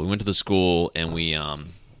so cool. We went to the school and we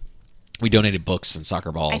donated books and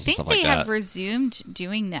soccer balls I and think stuff they like that. have resumed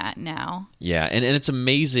doing that now. Yeah, and it's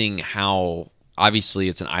amazing how obviously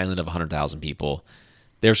it's an island of 100,000 people.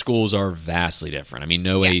 Their schools are vastly different. I mean,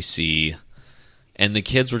 no Yeah. AC, and the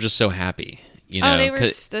kids were just so happy. They were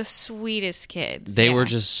 'cause the sweetest kids. they Yeah. were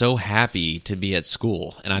just so happy to be at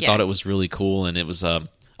school, and I Yeah. thought it was really cool. And it was a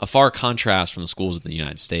far contrast from the schools in the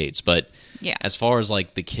United States. But Yeah. as far as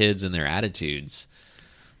the kids and their attitudes,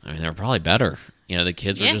 I mean, they were probably better. The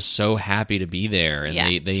kids were Yeah. just so happy to be there, and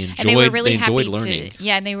Yeah. they enjoyed And they were really enjoyed happy learning.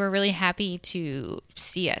 and they were really happy to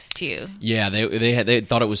see us too. Yeah, they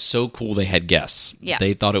thought it was so cool. They had guests. Yeah.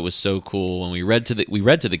 They thought it was so cool when we read to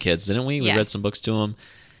the kids, didn't we? We Yeah. read some books to them,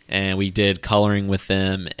 and we did coloring with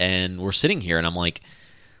them. And we're sitting here, and I'm like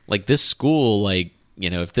this school,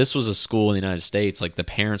 if this was a school in the United States, the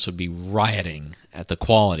parents would be rioting at the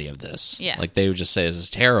quality of this. Yeah. They would just say this is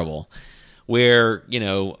terrible. Where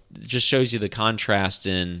it just shows you the contrast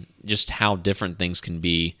in just how different things can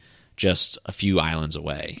be just a few islands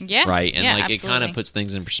away. Yeah. Right. And Yeah, like it kind absolutely. of puts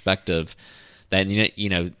things in perspective that,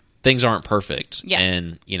 things aren't perfect. Yeah.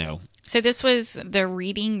 And, So this was the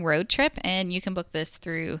reading road trip, and you can book this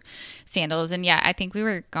through Sandals. And yeah, I think we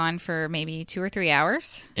were gone for maybe 2 or 3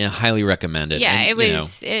 hours. I highly recommend it. Yeah, And, it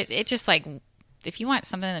was. It just like, if you want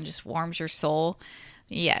something that just warms your soul,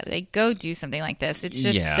 yeah, like go do something like this. It's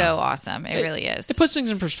just Yeah. so awesome. It really is. It puts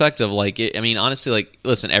things in perspective. Like, honestly, like,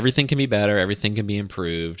 listen, everything can be better. Everything can be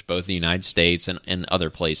improved, both in the United States and other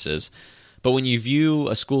places. But when you view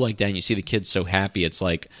a school like that and you see the kids so happy, it's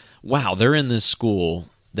like, wow, they're in this school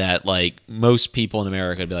that, like, most people in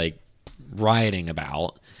America would be, like, rioting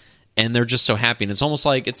about. And they're just so happy. And it's almost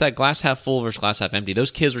like it's that glass half full versus glass half empty.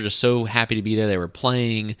 Those kids were just so happy to be there. They were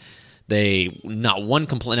playing. They, not one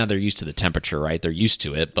complaint. Now they're used to the temperature, right? They're used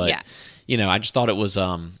to it. But, Yeah. I just thought it was,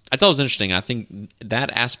 interesting. I think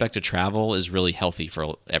that aspect of travel is really healthy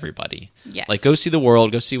for everybody. Yes. Like, go see the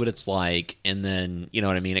world, go see what it's like. And then, you know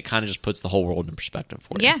what I mean? It kind of just puts the whole world in perspective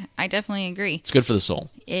for you. Yeah, I definitely agree. It's good for the soul.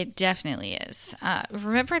 It definitely is.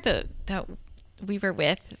 Remember that we were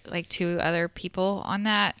with like 2 other people on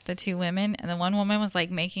that, the 2 women, and the one woman was like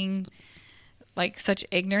making like such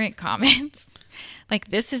ignorant comments. Like,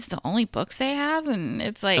 this is the only books they have, and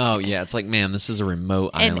it's like, Oh, yeah. It's like, man, this is a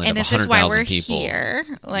remote island and of this is why 100,000 we're people. here.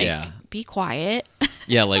 Like, Yeah. be quiet.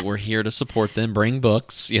 Yeah, like, we're here to support them. Bring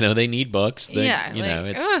books. They need books. Yeah,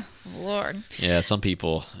 It's... oh, Lord. Yeah, some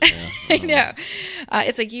people. Yeah, I know.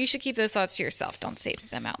 It's like, you should keep those thoughts to yourself. Don't say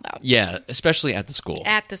them out loud. yeah, especially at the school.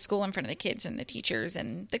 At the school, in front of the kids and the teachers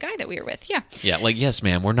and the guy that we were with. Yeah. Yeah, like, yes,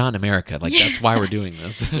 ma'am, we're not in America. Like, that's why we're doing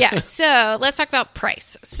this. Yeah. So let's talk about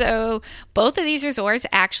price. So both of these resorts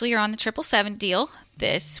actually are on the 777 deal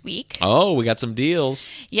this week. Oh, we got some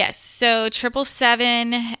deals. Yes. So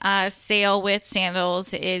 777 sale with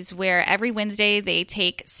Sandals is where every Wednesday they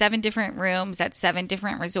take 7 different rooms at 7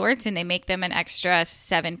 different resorts and they make them an extra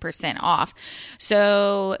 7% off.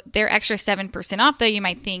 So their extra 7% off, though, you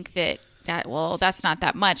might think that's not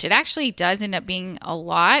that much. It actually does end up being a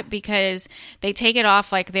lot because they take it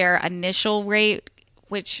off like their initial rate,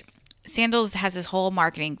 which Sandals has this whole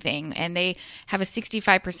marketing thing, and they have a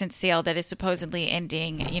 65% sale that is supposedly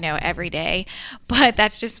ending, every day. But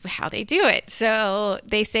that's just how they do it. So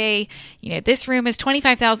they say, this room is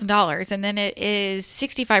 $25,000, and then it is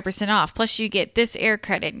 65% off. Plus, you get this air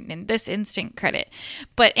credit and this instant credit.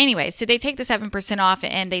 But anyway, so they take the 7% off,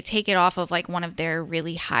 and they take it off of like one of their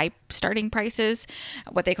really high starting prices,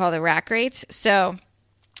 what they call the rack rates. So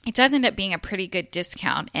it does end up being a pretty good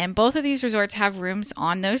discount. And both of these resorts have rooms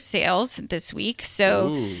on those sales this week.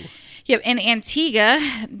 So, yep, in Antigua,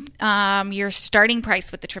 your starting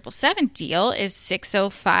price with the 777 deal is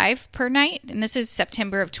 $605 per night. And this is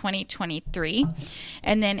September of 2023.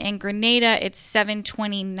 And then in Grenada, it's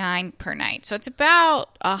 $729 per night. So it's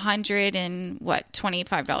about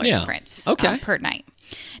 $25 difference per night.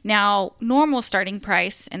 Now, normal starting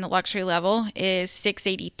price in the luxury level is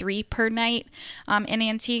 $683 per night in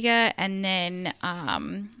Antigua, and then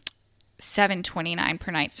 $729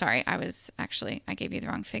 per night. Sorry, I gave you the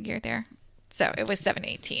wrong figure there. So it was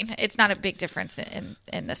 $718. It's not a big difference in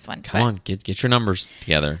this one. Come on, get your numbers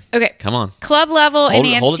together. Okay. Come on. Club level in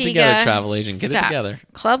Antigua. Hold it together, travel agent. Get it together.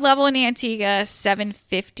 Club level in Antigua,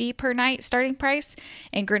 $750 per night starting price.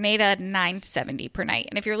 In Grenada, $970 per night.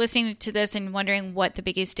 And if you're listening to this and wondering what the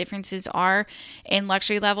biggest differences are in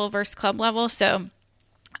luxury level versus club level, so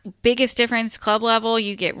biggest difference, club level,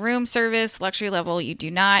 you get room service. Luxury level, you do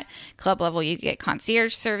not. Club level, you get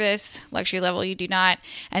concierge service. Luxury level, you do not.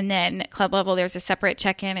 And then club level, there's a separate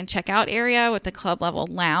check-in and check-out area with the club level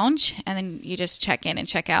lounge. And then you just check in and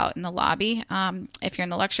check out in the lobby if you're in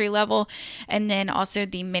the luxury level. And then also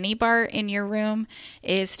the mini bar in your room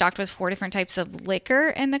is stocked with 4 different types of liquor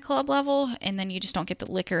in the club level. And then you just don't get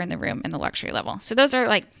the liquor in the room in the luxury level. So those are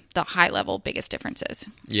like the high level biggest differences.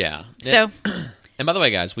 Yeah. So... And by the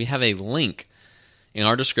way, guys, we have a link in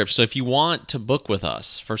our description. So if you want to book with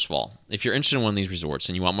us, first of all, if you're interested in one of these resorts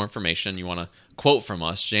and you want more information, you want a quote from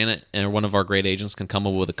us, Janet and one of our great agents can come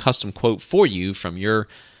up with a custom quote for you from your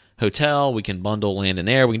hotel. We can bundle land and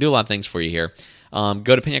air. We can do a lot of things for you here. Go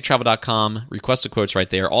to PenyakTravel.com, request the quotes right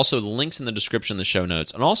there. Also, the links in the description, the show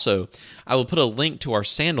notes. And also, I will put a link to our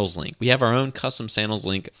Sandals link. We have our own custom Sandals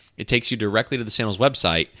link. It takes you directly to the Sandals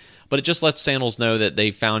website, but it just lets Sandals know that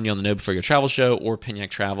they found you on the Know Before You Go Travel show or Penyak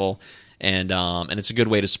Travel, and it's a good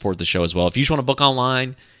way to support the show as well. If you just want to book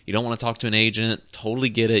online, you don't want to talk to an agent, totally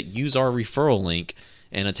get it. Use our referral link,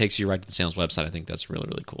 and it takes you right to the Sandals website. I think that's really,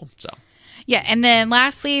 really cool. So. Yeah, and then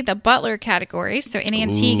lastly, the Butler categories. So in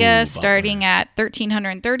Antigua, starting at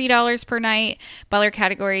 $1,330 per night. Butler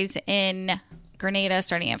categories in Grenada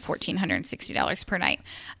starting at $1,460 per night.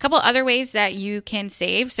 A couple other ways that you can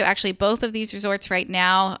save. So actually both of these resorts right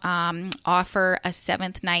now offer a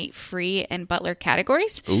 7th night free in Butler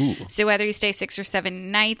categories. Ooh. So whether you stay 6 or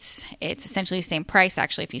 7 nights, it's essentially the same price.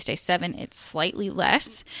 Actually, if you stay 7, it's slightly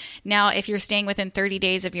less. Now, if you're staying within 30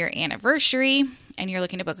 days of your anniversary and you're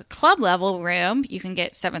looking to book a club level room, you can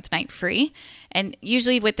get 7th night free. And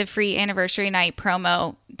usually with the free anniversary night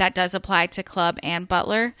promo, that does apply to club and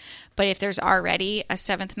Butler. But if there's already a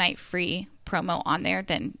 7th night free promo on there,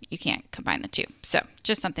 then you can't combine the two. So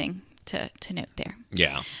just something to note there.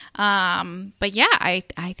 Yeah. But yeah, I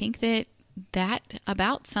think that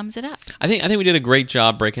about sums it up. I think we did a great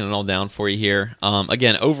job breaking it all down for you here.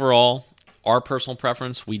 Again, overall, our personal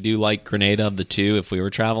preference, we do like Grenada of the two if we were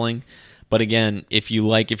traveling. But again, if you're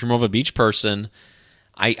more of a beach person,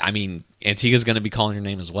 I mean, Antigua's going to be calling your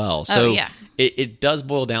name as well. So yeah. it does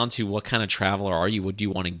boil down to what kind of traveler are you? What do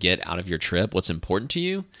you want to get out of your trip? What's important to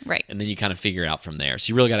you? Right. And then you kind of figure it out from there.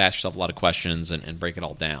 So you really got to ask yourself a lot of questions and break it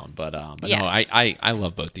all down. But yeah. no, I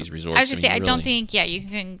love both these resorts. I was just say, I don't think, you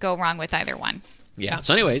can go wrong with either one. Yeah.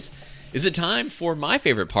 So anyways, is it time for my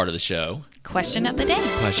favorite part of the show? Question of the day.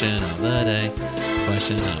 Question of the day.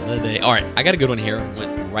 Question of the day. All right, I got a good one here.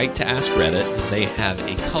 Went right to Ask Reddit because they have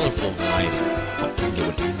a colorful variety.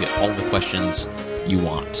 You can get all the questions you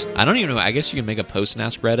want. I don't even know. I guess you can make a post and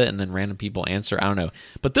Ask Reddit and then random people answer. I don't know.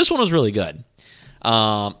 But this one was really good.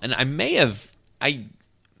 And I may have...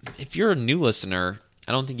 if you're a new listener,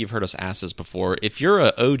 I don't think you've heard us ask this before. If you're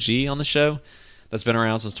an OG on the show that's been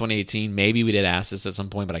around since 2018, maybe we did ask this at some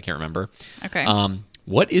point, but I can't remember. Okay.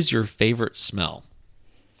 What is your favorite smell?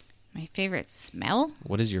 My favorite smell?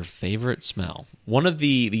 What is your favorite smell? One of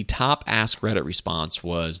the top Ask Reddit response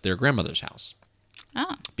was their grandmother's house.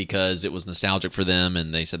 Oh. Because it was nostalgic for them,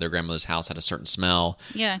 and they said their grandmother's house had a certain smell.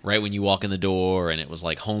 Yeah. Right when you walk in the door, and it was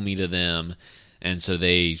like homey to them. And so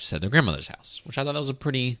they said their grandmother's house, which I thought that was a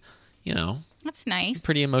pretty, That's nice.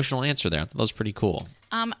 pretty emotional answer there. I thought that was pretty cool.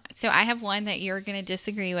 So I have one that you're going to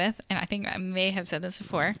disagree with, and I think I may have said this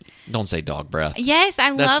before. Don't say dog breath. Yes,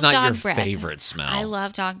 I love dog breath. That's not your favorite smell. I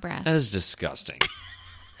love dog breath. That is disgusting.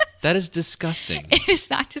 That is disgusting. It is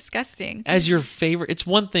not disgusting. As your favorite, it's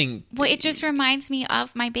one thing. Well, it just reminds me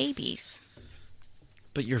of my babies.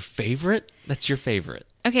 But your favorite? That's your favorite.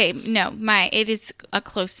 Okay, no, it is a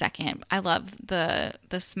close second. I love the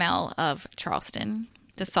smell of Charleston,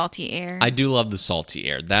 the salty air. I do love the salty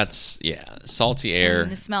air. Salty air.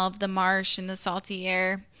 And the smell of the marsh and the salty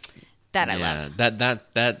air. That I love.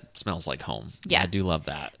 That smells like home. Yeah. I do love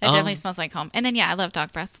that. That definitely smells like home. And then, I love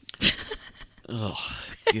dog breath. Oh,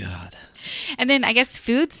 God. And then I guess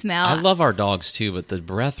food smell. I love our dogs too, but the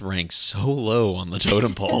breath ranks so low on the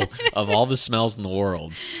totem pole of all the smells in the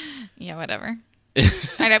world. Yeah, whatever.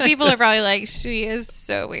 I know people are probably like, she is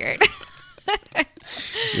so weird.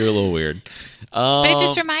 You're a little weird. But it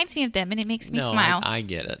just reminds me of them and it makes me smile. I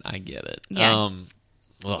get it. Yeah.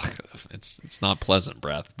 It's not pleasant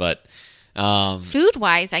breath, but food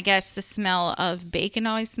wise, I guess the smell of bacon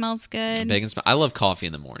always smells good. Bacon smell. I love coffee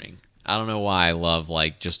in the morning. I don't know why I love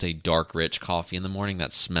just a dark, rich coffee in the morning.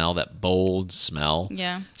 That smell, that bold smell.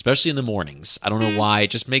 Yeah. Especially in the mornings. I don't know why.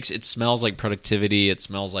 It smells like productivity. It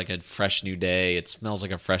smells like a fresh new day. It smells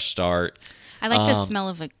like a fresh start. I like the smell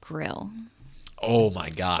of a grill. Oh my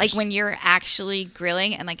gosh. Like when you're actually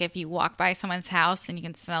grilling and if you walk by someone's house and you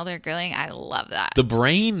can smell their grilling, I love that. The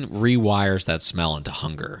brain rewires that smell into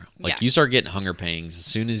hunger. You start getting hunger pangs as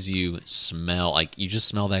soon as you smell, you just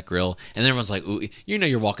smell that grill. And then everyone's like, ooh,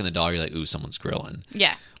 you're walking the dog, you're like, ooh, someone's grilling.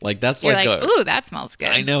 Yeah. That's you're ooh, that smells good.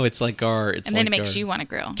 I know, it's like our... and then it makes you want to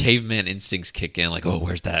grill. Caveman instincts kick in, oh,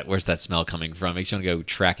 where's that smell coming from? Makes you want to go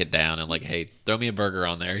track it down and hey, throw me a burger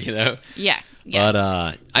on there, Yeah. But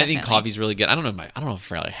I think coffee's really good. I don't know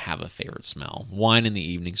if I really have a favorite smell. Wine in the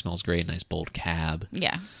evening smells great. Nice bold cab.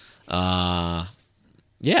 Yeah.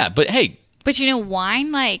 Yeah, but hey. But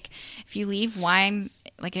wine, if you leave wine,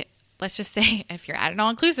 let's just say if you're at an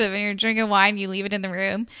all-inclusive and you're drinking wine, you leave it in the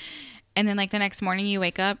room, and then the next morning you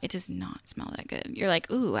wake up, it does not smell that good. You're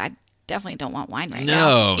like, ooh, I definitely don't want wine right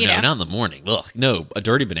now. No, not in the morning. Ugh, no, a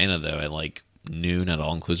dirty banana, though, at noon at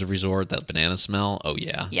all-inclusive resort, that banana smell, oh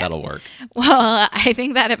yeah, that'll work. Well, I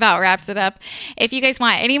think that about wraps it up. If you guys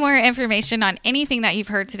want any more information on anything that you've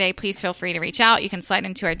heard today, please feel free to reach out. You can slide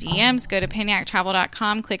into our DMs, go to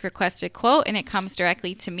PennyacTravel.com, click request a quote, and it comes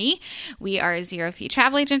directly to me. We are a zero-fee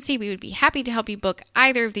travel agency. We would be happy to help you book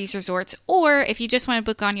either of these resorts, or if you just want to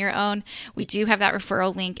book on your own, we do have that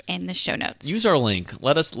referral link in the show notes. Use our link.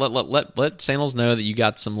 Let Sandals know that you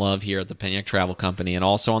got some love here at the Penyak Travel Company, and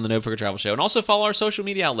also on the No Poker Travel Show, and also follow our social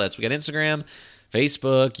media outlets. We got Instagram,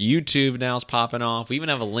 Facebook, YouTube now is popping off. We even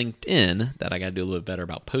have a LinkedIn that I got to do a little bit better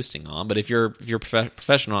about posting on. But if you're a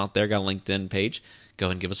professional out there, got a LinkedIn page, go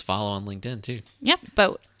ahead and give us a follow on LinkedIn too. Yep.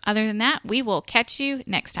 But other than that, we will catch you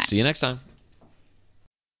next time. See you next time.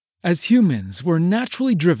 As humans, we're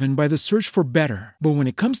naturally driven by the search for better. But when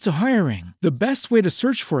it comes to hiring, the best way to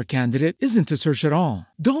search for a candidate isn't to search at all.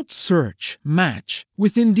 Don't search, match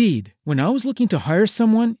with Indeed. When I was looking to hire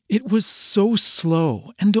someone, it was so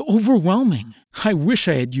slow and overwhelming. I wish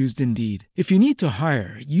I had used Indeed. If you need to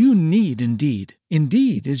hire, you need Indeed.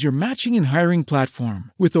 Indeed is your matching and hiring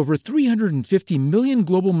platform with over 350 million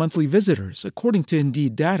global monthly visitors, according to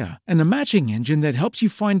Indeed data, and a matching engine that helps you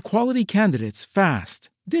find quality candidates fast.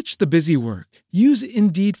 Ditch the busy work. Use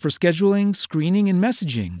Indeed for scheduling, screening, and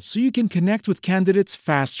messaging so you can connect with candidates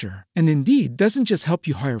faster. And Indeed doesn't just help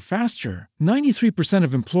you hire faster. 93%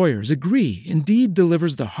 of employers agree Indeed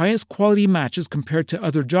delivers the highest quality matches compared to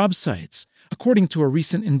other job sites, according to a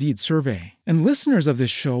recent Indeed survey. And listeners of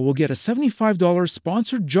this show will get a $75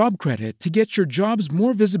 sponsored job credit to get your jobs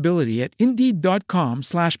more visibility at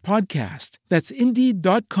Indeed.com/podcast. That's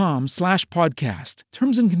Indeed.com/podcast.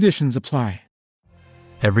 Terms and conditions apply.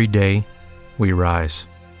 Every day, we rise,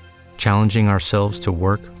 challenging ourselves to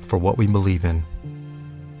work for what we believe in.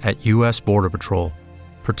 At U.S. Border Patrol,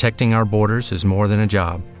 protecting our borders is more than a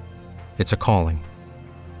job. It's a calling.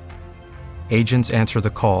 Agents answer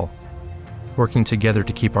the call, working together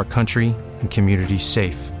to keep our country and communities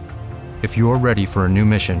safe. If you're ready for a new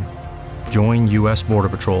mission, join U.S. Border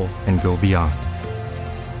Patrol and go beyond.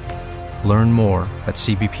 Learn more at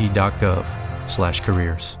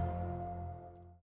cbp.gov/careers.